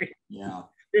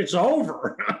 It's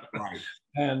over.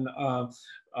 And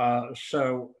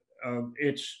so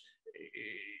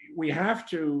we have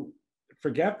to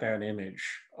forget that image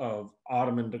of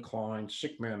Ottoman decline,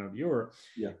 sick man of Europe,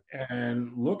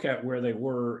 and look at where they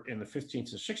were in the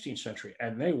 15th and 16th century,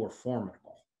 and they were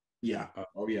formidable.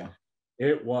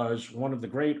 It was one of the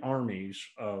great armies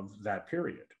of that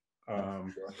period.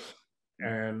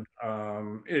 And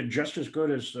just as good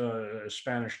as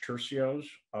Spanish tercios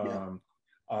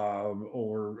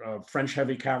or French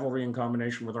heavy cavalry in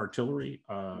combination with artillery.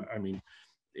 I mean,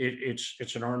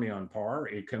 it's an army on par.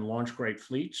 It can launch great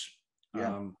fleets.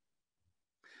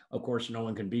 Of course, no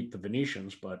one can beat the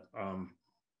Venetians, but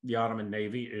the Ottoman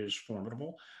Navy is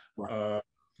formidable. And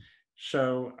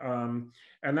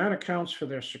that accounts for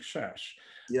their success.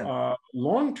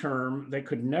 Long term, they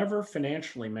could never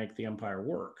financially make the empire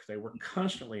work. They were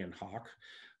constantly in hock.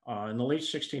 In the late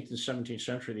 16th and 17th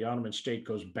century, the Ottoman state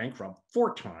goes bankrupt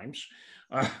 4 times.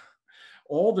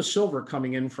 All the silver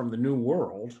coming in from the New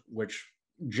World, which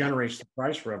generates the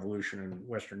price revolution in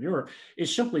Western Europe, it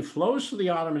simply flows to the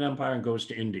Ottoman Empire and goes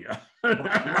to India.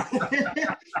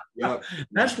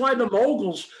 That's why the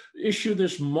Moguls issue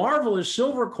this marvelous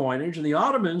silver coinage, and the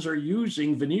Ottomans are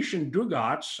using Venetian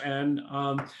ducats and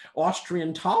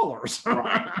Austrian thalers.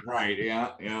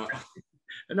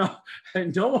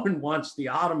 No one wants the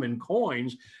Ottoman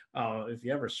coins. If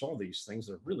you ever saw these things,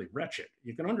 they're really wretched.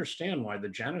 You can understand why the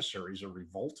Janissaries are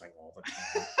revolting all the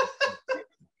time.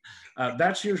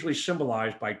 That's usually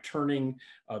symbolized by turning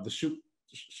the soup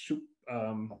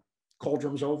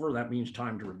cauldrons over. That means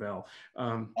time to rebel.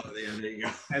 There you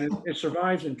go. And it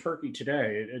survives in Turkey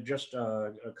today. Just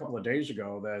a couple of days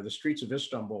ago, the streets of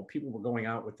Istanbul, people were going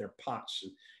out with their pots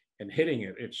and hitting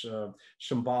it. It's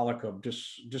symbolic of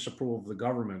disapproval of the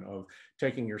government, of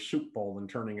taking your soup bowl and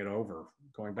turning it over,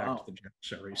 going back to the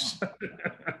Janissaries.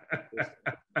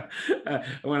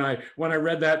 When I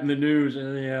read that in the news,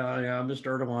 Mr.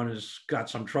 Erdogan has got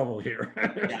some trouble here.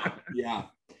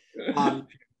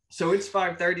 So it's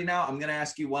 5:30 now. I'm going to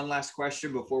ask you one last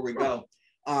question before we go.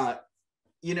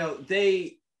 You know,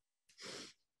 the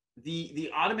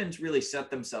Ottomans really set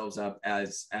themselves up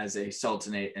as a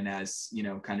sultanate and as, you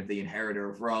know, kind of the inheritor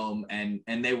of Rome, and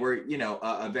they were, you know,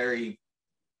 a very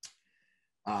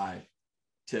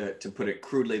to put it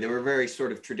crudely, they were a very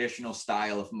sort of traditional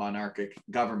style of monarchic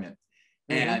government.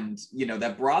 And, you know,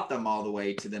 that brought them all the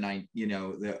way to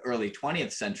the early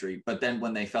 20th century. But then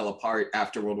when they fell apart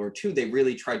after World War II, they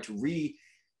really tried to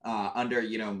under,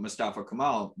 you know, Mustafa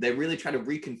Kemal, they really tried to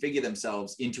reconfigure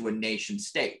themselves into a nation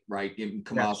state, right? And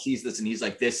Kemal sees this and he's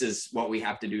like, this is what we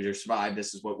have to do to survive.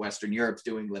 This is what Western Europe's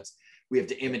doing. We have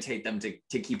to imitate them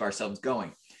to keep ourselves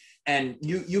going. And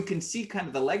you can see kind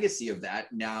of the legacy of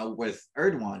that now with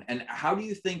Erdogan. And how do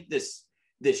you think this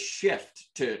shift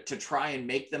to try and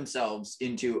make themselves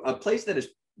into a place that is,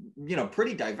 you know,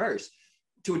 pretty diverse,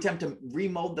 to attempt to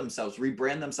remold themselves,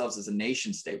 rebrand themselves as a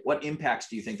nation state, what impacts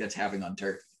do you think that's having on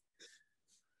Turkey?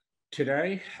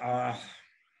 Today,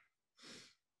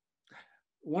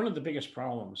 one of the biggest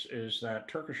problems is that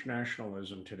Turkish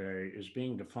nationalism today is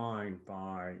being defined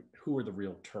by who are the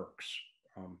real Turks.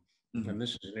 Um, Mhm. and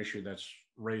this is an issue that's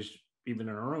raised even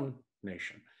in our own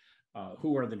nation.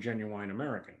 Who are the genuine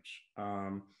Americans?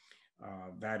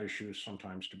 That issue is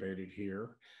sometimes debated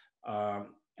here.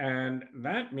 And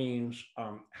that means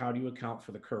how do you account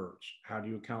for the Kurds? How do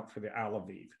you account for the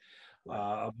Alaviv?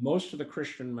 Right. Most of the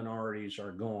Christian minorities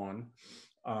are gone.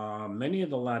 Many of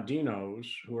the Ladinos,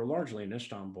 who are largely in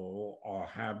Istanbul,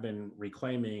 have been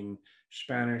reclaiming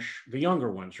Spanish. The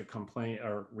younger ones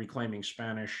are reclaiming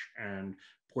Spanish and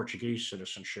Portuguese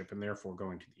citizenship and therefore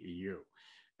going to the EU.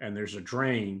 And there's a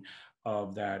drain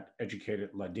of that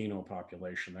educated Ladino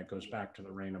population that goes back to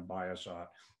the reign of Bayezid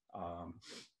um,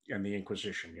 and the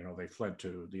Inquisition. You know, they fled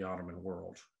to the Ottoman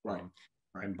world. Right.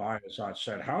 Right. And Bayezid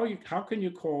said, how can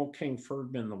you call King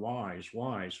Ferdinand the wise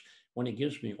when he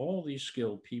gives me all these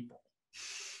skilled people?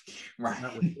 Right.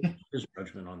 That was his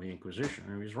judgment on the Inquisition,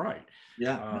 and he was right.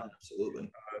 Yeah, no,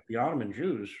 absolutely. The Ottoman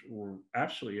Jews were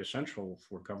absolutely essential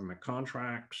for government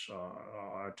contracts,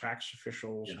 tax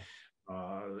officials,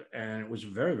 Yeah. and it was a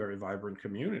very, very vibrant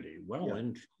community, well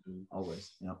into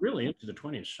always, yeah, really into the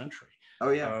 20th century.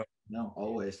 Oh yeah, no,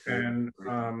 always. And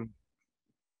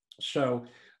so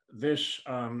this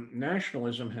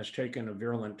nationalism has taken a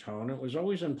virulent tone. It was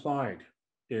always implied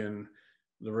in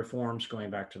the reforms going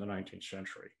back to the 19th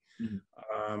century.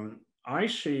 I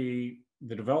see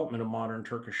the development of modern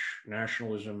Turkish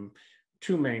nationalism,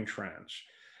 two main trends.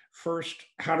 First,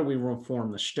 how do we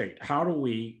reform the state? How do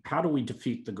we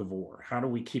defeat the Gavur? How do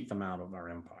we keep them out of our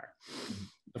empire?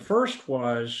 The first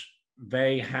was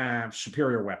they have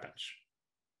superior weapons.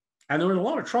 And there was a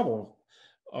lot of trouble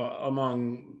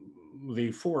among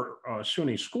the four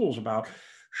Sunni schools about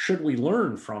should we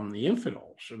learn from the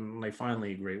infidels? And they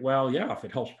finally agreed, well, yeah, if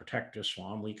it helps protect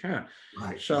Islam, we can.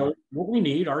 Right. So what we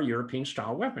need are European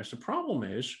style weapons. The problem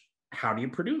is, how do you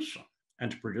produce them?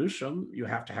 And to produce them, you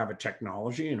have to have a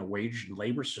technology and a wage and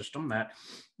labor system that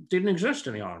didn't exist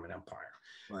in the Ottoman Empire.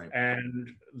 Right.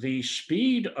 And the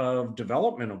speed of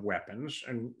development of weapons,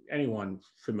 and anyone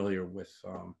familiar with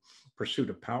Pursuit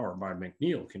of Power by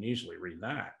McNeill can easily read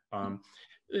that.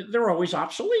 They're always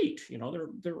obsolete. You know,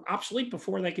 they're obsolete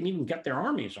before they can even get their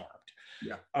armies armed.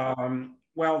 Yeah.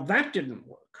 Well, that didn't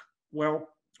work. Well,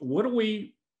 what do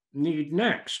we need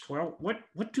next? Well,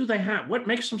 what do they have? What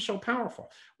makes them so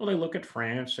powerful? Well, they look at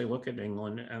France, they look at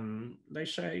England, and they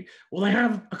say, well, they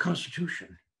have a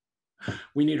constitution.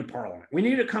 We need a parliament. We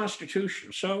need a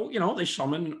constitution. So, you know, they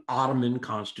summon an Ottoman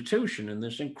constitution in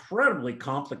this incredibly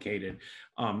complicated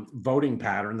voting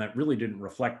pattern that really didn't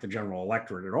reflect the general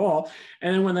electorate at all.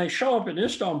 And then when they show up in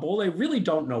Istanbul, they really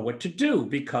don't know what to do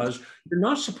because you're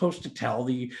not supposed to tell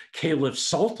the Caliph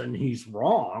Sultan he's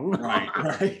wrong.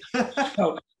 Right.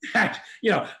 So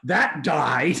that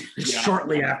died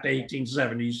shortly after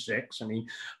 1876. I mean,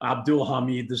 Abdul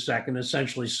Hamid II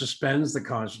essentially suspends the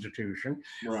constitution.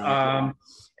 Right.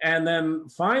 And then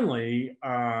finally,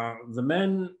 the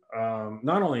men,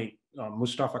 not only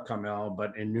Mustafa Kemal,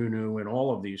 but Inunu and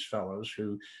all of these fellows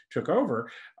who took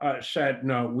over said,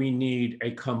 no, we need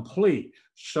a complete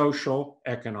social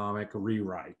economic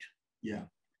rewrite. Yeah.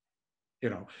 You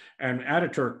know, and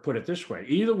Ataturk put it this way: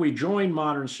 either we join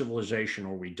modern civilization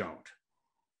or we don't.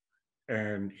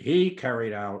 And he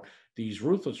carried out these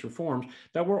ruthless reforms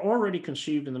that were already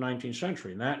conceived in the 19th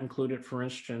century. And that included, for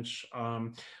instance,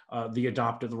 the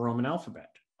adoption of the Roman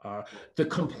alphabet. The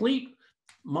complete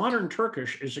modern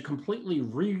Turkish is a completely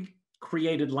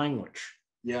recreated language.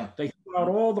 Yeah. They threw out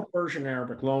all the Persian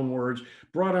Arabic loan words,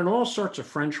 brought in all sorts of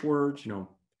French words. You know,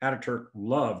 Ataturk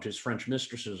loved his French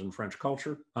mistresses and French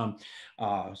culture.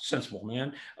 Sensible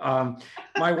man.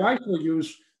 My wife will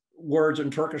use words in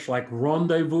Turkish like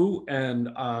rendezvous, and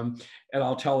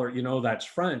I'll tell her, you know, that's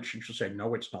French, and she'll say,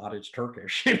 no, it's not, it's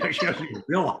Turkish. She doesn't even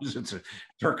realize it's a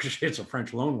Turkish, it's a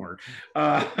French loan word.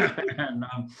 And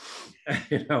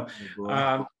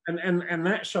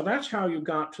so that's how you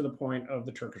got to the point of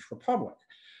the Turkish Republic.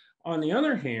 On the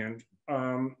other hand,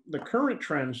 the current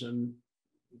trends in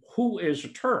who is a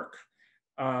Turk,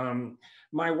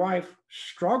 my wife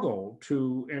struggled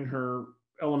to, in her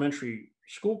elementary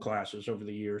school classes over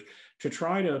the years, to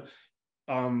try to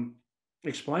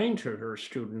explain to her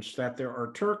students that there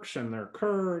are Turks and they're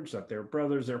Kurds, that they're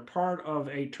brothers, they're part of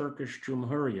a Turkish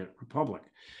Cumhuriyet Republic.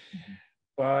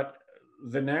 But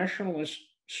the nationalist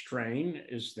strain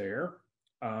is there.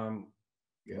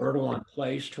 Erdogan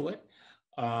plays to it.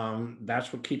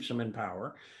 That's what keeps him in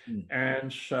power.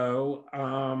 And so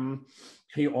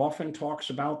he often talks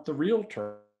about the real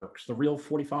Turks, the real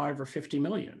 45 or 50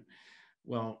 million.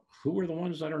 Well, who are the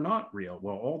ones that are not real?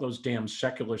 Well, all those damn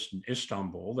secularists in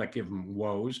Istanbul that give them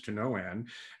woes to no end,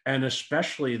 and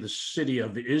especially the city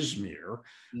of Izmir,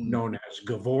 known as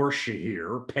Gavor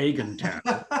pagan town.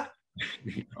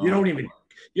 You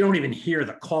don't even hear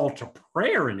the call to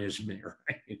prayer in Izmir.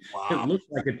 Wow. It looks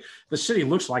like the city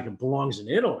looks like it belongs in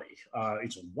Italy.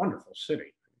 It's a wonderful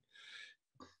city.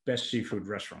 Best seafood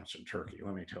restaurants in Turkey,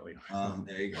 let me tell you.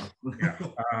 There you go. Yeah.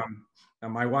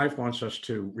 And my wife wants us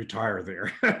to retire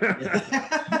there.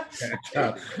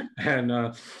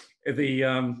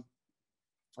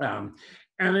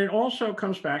 And it also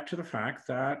comes back to the fact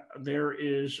that there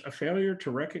is a failure to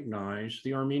recognize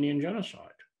the Armenian genocide.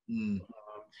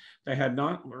 They had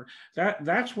not learned that.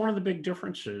 That's one of the big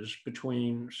differences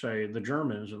between, say, the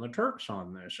Germans and the Turks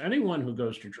on this. Anyone who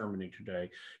goes to Germany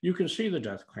today, you can see the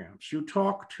death camps. You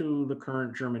talk to the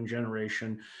current German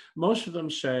generation, most of them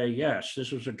say, yes,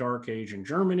 this was a dark age in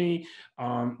Germany,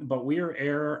 but we are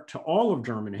heir to all of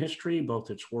German history, both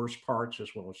its worst parts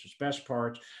as well as its best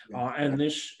parts. And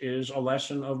this is a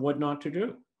lesson of what not to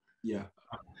do. Yeah.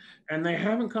 And they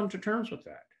haven't come to terms with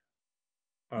that.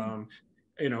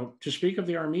 To speak of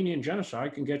the Armenian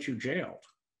genocide can get you jailed.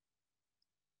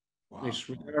 Wow. They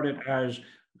regard it as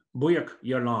Buyuk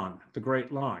Yalan, the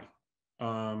great lie.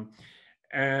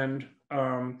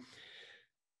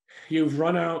 You've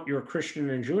run out your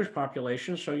Christian and Jewish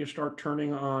population, so you start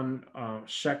turning on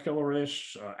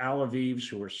secularists, Alevis,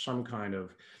 who are some kind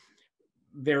of,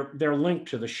 they're linked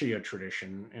to the Shia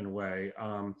tradition in a way.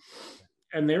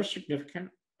 And they're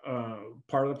significant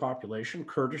part of the population,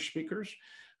 Kurdish speakers.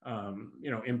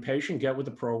 Impatient, get with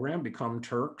the program, become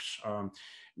Turks.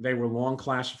 They were long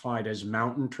classified as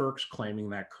mountain Turks,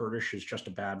 claiming that Kurdish is just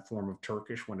a bad form of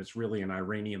Turkish when it's really an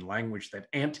Iranian language that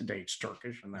antedates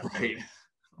Turkish. And that's right.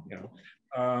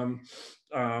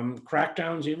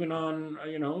 Crackdowns even on,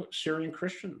 Syrian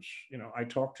Christians. I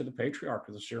talked to the patriarch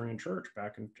of the Syrian church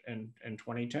back in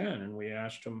 2010, and we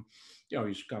asked him,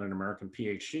 he's got an American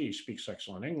PhD, speaks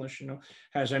excellent English,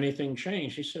 has anything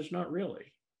changed? He says, not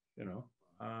really,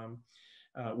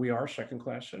 we are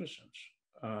second-class citizens.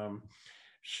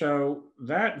 So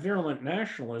that virulent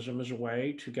nationalism is a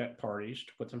way to get parties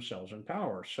to put themselves in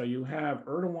power. So you have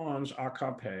Erdogan's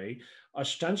AKP,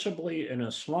 ostensibly an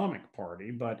Islamic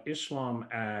party, but Islam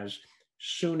as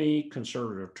Sunni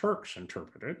conservative Turks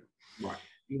interpret it. Right.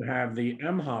 You have the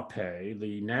MHP,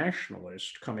 the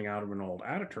nationalist, coming out of an old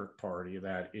Ataturk party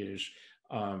that is,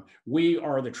 we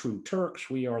are the true Turks,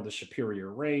 we are the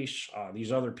superior race,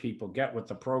 these other people get with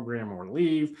the program or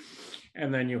leave.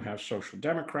 And then you have social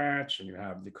democrats, and you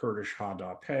have the Kurdish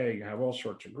HDP, you have all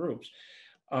sorts of groups.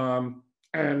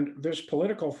 And this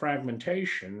political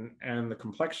fragmentation and the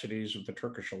complexities of the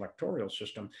Turkish electoral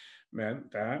system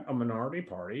meant that a minority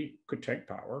party could take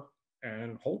power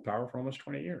and hold power for almost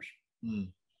 20 years.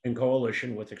 In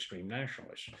coalition with extreme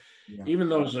nationalists. Yeah. Even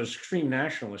those extreme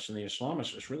nationalists and the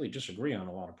Islamists really disagree on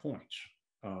a lot of points.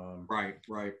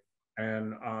 Right.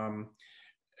 And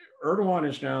Erdogan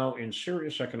is now in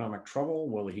serious economic trouble.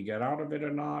 Will he get out of it or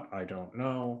not? I don't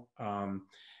know.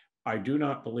 I do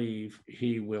not believe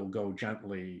he will go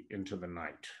gently into the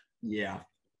night. Yeah.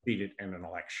 Beat it in an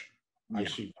election. Yeah. I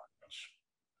see violence.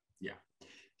 Yeah.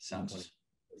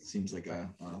 Seems like a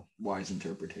wise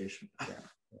interpretation. Yeah.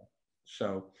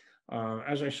 So,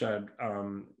 as I said,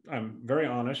 I'm very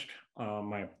honest.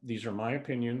 These are my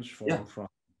opinions from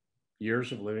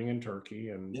years of living in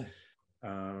Turkey, and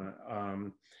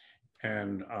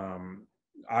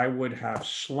I would have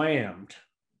slammed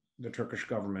the Turkish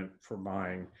government for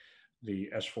buying the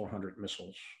S-400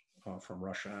 missiles from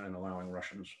Russia and allowing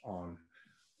Russians on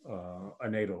a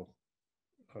NATO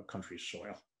country's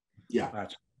soil. Yeah.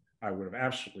 I would have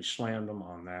absolutely slammed them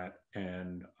on that.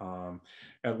 And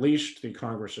at least the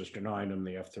Congress has denied them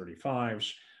the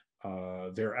F-35s.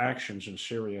 Their actions in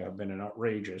Syria have been an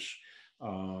outrageous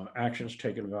actions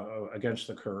taken against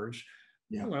the Kurds.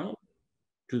 Yeah. Well,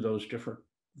 do those differ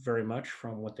very much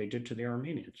from what they did to the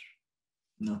Armenians?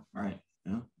 No, right.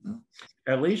 No.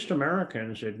 At least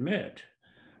Americans admit,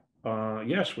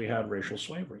 yes, we had racial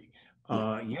slavery.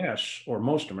 Yes, or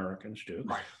most Americans do.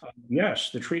 Right. Yes,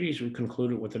 the treaties we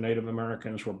concluded with the Native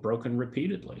Americans were broken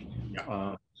repeatedly.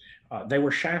 Yeah. They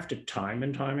were shafted time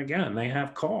and time again. They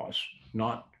have cause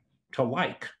not to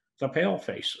like the pale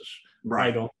faces. Right.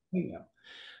 I don't see them.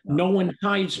 No one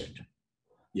hides it.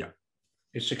 Yeah.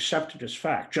 It's accepted as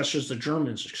fact, just as the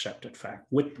Germans accepted fact.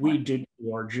 What we did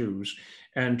to our Jews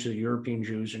and to European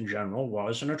Jews in general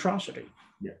was an atrocity.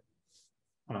 Yeah.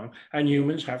 And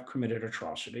humans have committed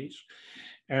atrocities.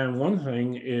 And one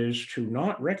thing is to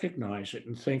not recognize it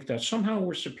and think that somehow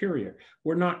we're superior.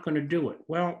 We're not going to do it.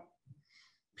 Well,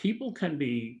 people can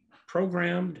be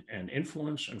programmed and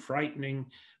influenced and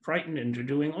frightened into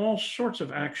doing all sorts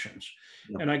of actions.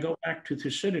 And I go back to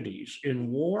Thucydides. In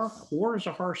war, war is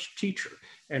a harsh teacher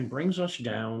and brings us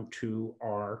down to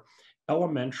our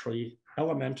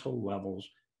elemental levels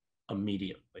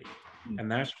immediately.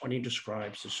 And that's when he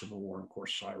describes the civil war in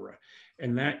Corcyra.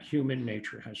 And that human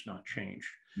nature has not changed.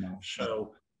 No.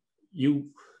 So you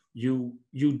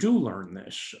do learn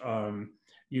this.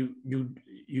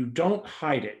 You don't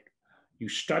hide it. You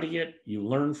study it, you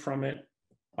learn from it,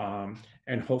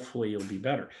 and hopefully you'll be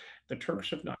better. The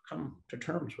Turks have not come to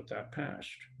terms with that past.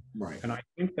 Right. And I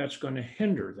think that's going to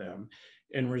hinder them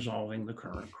in resolving the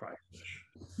current crisis.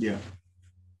 Yeah.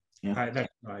 That's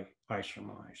what I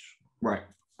surmise. Right.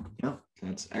 Yeah,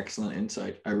 that's excellent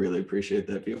insight. I really appreciate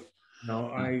that view. No,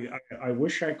 I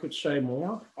wish I could say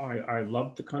more. I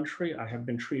love the country. I have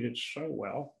been treated so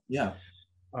well. Yeah.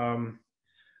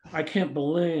 I can't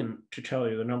begin to tell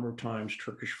you the number of times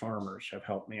Turkish farmers have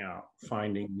helped me out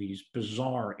finding these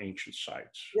bizarre ancient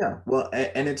sites. Yeah, well,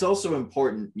 and it's also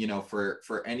important, you know,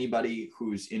 for anybody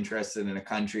who's interested in a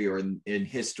country or in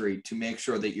history to make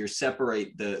sure that you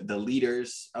separate the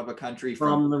leaders of a country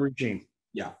from the regime.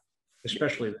 Yeah.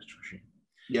 Especially this regime.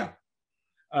 Yeah.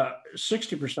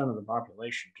 60% of the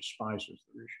population despises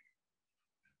the regime.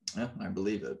 Yeah, I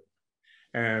believe it.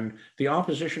 And the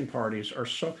opposition parties are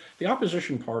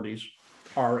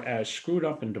as screwed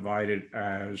up and divided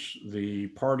as the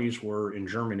parties were in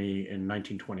Germany in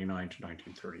 1929 to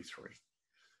 1933.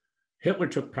 Hitler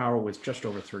took power with just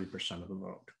over 30% of the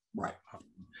vote. Right.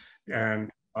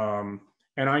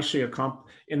 And I see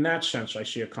in that sense, I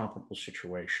see a comparable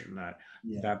situation that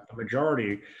the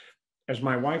majority, as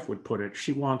my wife would put it,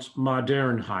 she wants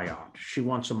modern hayat. She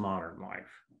wants a modern life.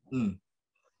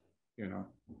 You know,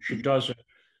 she doesn't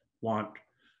want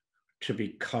to be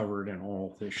covered in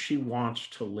all this. She wants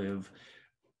to live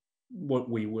what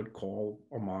we would call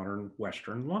a modern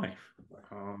Western life.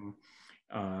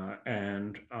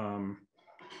 And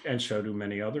so do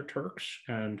many other Turks.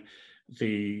 And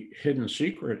the hidden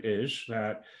secret is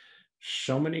that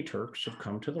so many Turks have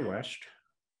come to the West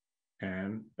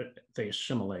but they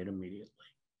assimilate immediately.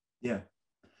 Yeah.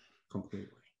 Completely.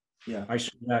 Yeah. I see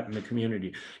that in the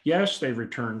community. Yes, they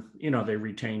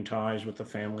retain ties with the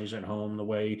families at home the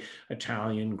way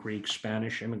Italian, Greek,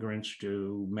 Spanish immigrants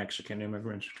do, Mexican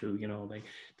immigrants do. You know,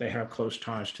 they have close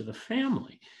ties to the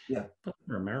family. Yeah. But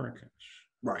they're Americans.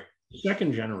 Right. The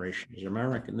second generation is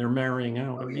American. They're marrying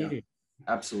out immediately.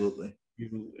 Yeah. Absolutely.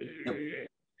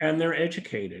 And they're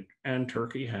educated, and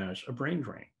Turkey has a brain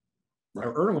drain. Right.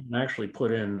 Erdogan actually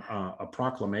put in a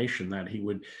proclamation that he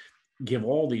would give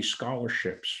all these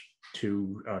scholarships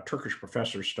to Turkish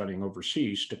professors studying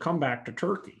overseas to come back to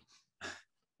Turkey.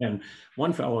 And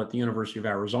one fellow at the University of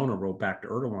Arizona wrote back to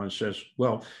Erdogan and says,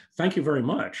 well, thank you very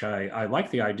much. I like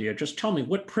the idea. Just tell me,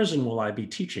 what prison will I be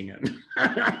teaching in?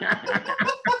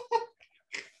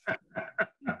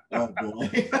 Oh,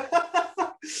 boy.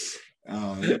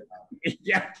 Oh,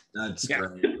 yeah. That's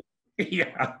great.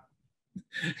 Yeah.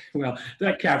 Well,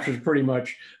 that captures pretty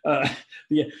much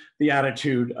the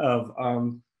attitude of,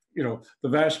 the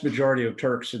vast majority of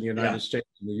Turks in the United States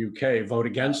and the UK vote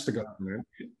against the government,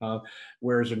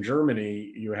 whereas in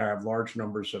Germany, you have large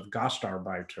numbers of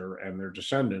Gastarbeiter and their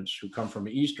descendants who come from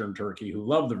Eastern Turkey who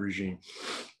love the regime.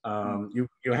 You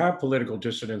have political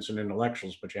dissidents and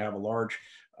intellectuals, but you have a large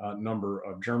number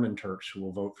of German Turks who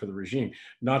will vote for the regime.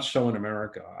 Not so in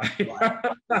America.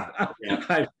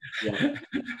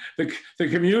 The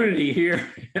community here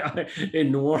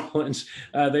in New Orleans,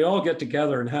 they all get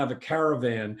together and have a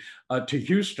caravan to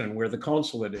Houston, where the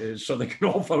consulate is, so they can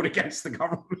all vote against the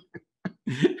government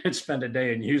and spend a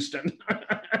day in Houston.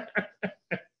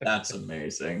 That's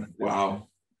amazing. Wow.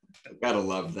 I gotta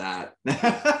love that.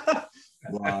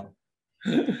 Wow.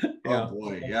 Oh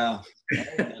boy, yeah.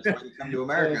 That's why you come to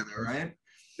America, though, right?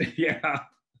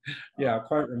 Yeah,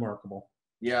 quite remarkable.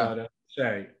 Yeah. But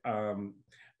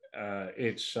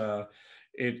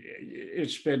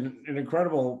it's been an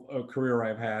incredible career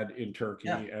I've had in Turkey,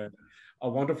 and a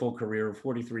wonderful career,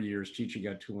 43 years teaching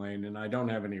at Tulane, and I don't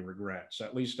have any regrets.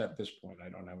 At least at this point, I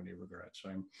don't have any regrets.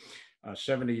 I'm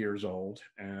 70 years old,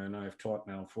 and I've taught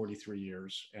now 43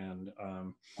 years, and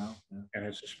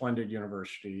it's a splendid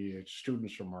university. Its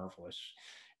students are marvelous,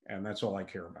 and that's all I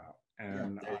care about.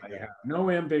 And I have no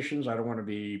ambitions. I don't want to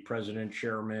be president,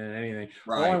 chairman, anything.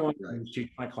 All I want to do is teach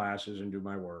my classes and do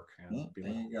my work. And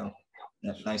there you go.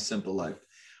 That's a nice, simple life.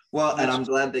 Well, and I'm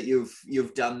glad that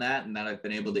you've done that, and that I've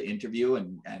been able to interview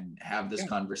and have this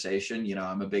conversation. You know,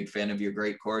 I'm a big fan of your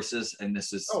great courses, and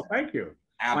this is thank you.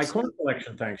 My course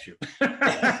collection thanks you.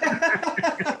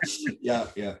 Yeah.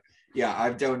 Yeah,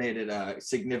 I've donated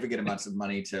significant amounts of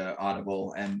money to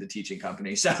Audible and the teaching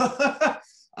company. So,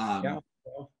 Yeah.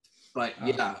 Well, but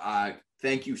yeah,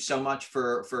 thank you so much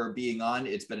for being on.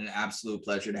 It's been an absolute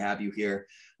pleasure to have you here.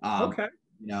 okay.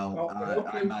 You know, Well,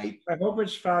 I I hope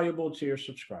it's valuable to your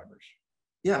subscribers.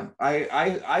 yeah,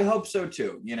 I hope so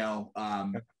too. You know,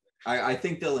 I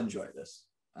think they'll enjoy this.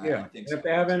 Yeah. I think If so.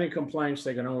 they have any complaints,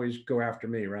 they can always go after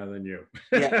me rather than you.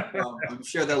 Yeah, well, I'm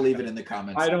sure they'll leave it in the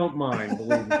comments. I don't mind,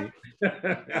 believe me.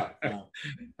 Yeah,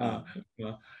 uh,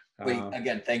 Wait,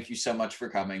 again, thank you so much for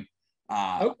coming.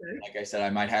 okay. Like I said, I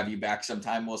might have you back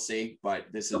sometime. We'll see. But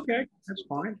this is Okay. That's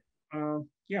fine.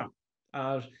 Yeah.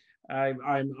 Uh,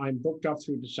 I'm booked up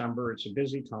through December. It's a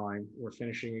busy time. We're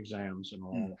finishing exams and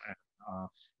all. And,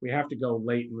 we have to go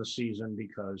late in the season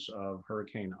because of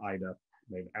Hurricane Ida.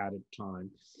 They've added time,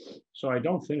 so I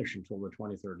don't finish until the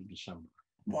 23rd of December.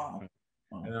 Wow.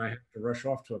 And then I have to rush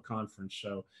off to a conference.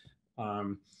 So,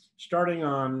 starting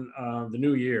on the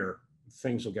new year,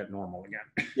 things will get normal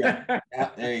again. Yeah.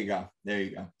 There you go. There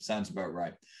you go. Sounds about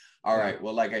right. All right.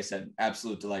 Well, like I said,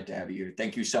 absolute delight to have you here.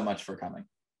 Thank you so much for coming.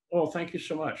 Well, thank you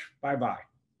so much. Bye-bye.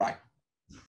 Bye.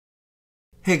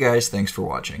 Hey guys, thanks for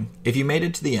watching. If you made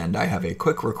it to the end, I have a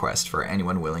quick request for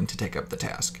anyone willing to take up the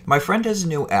task. My friend has a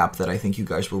new app that I think you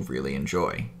guys will really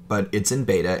enjoy, but it's in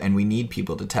beta and we need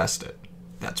people to test it.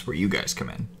 That's where you guys come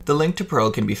in. The link to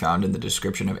Pearl can be found in the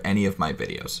description of any of my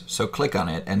videos, so click on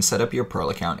it and set up your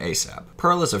Pearl account ASAP.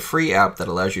 Pearl is a free app that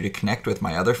allows you to connect with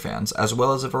my other fans as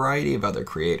well as a variety of other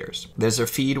creators. There's a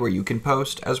feed where you can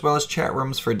post, as well as chat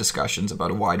rooms for discussions about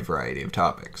a wide variety of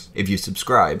topics. If you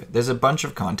subscribe, there's a bunch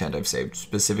of content I've saved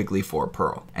specifically for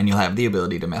Pearl, and you'll have the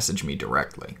ability to message me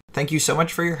directly. Thank you so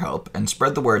much for your help, and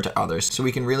spread the word to others so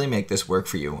we can really make this work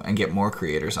for you and get more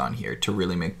creators on here to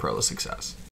really make Pearl a success.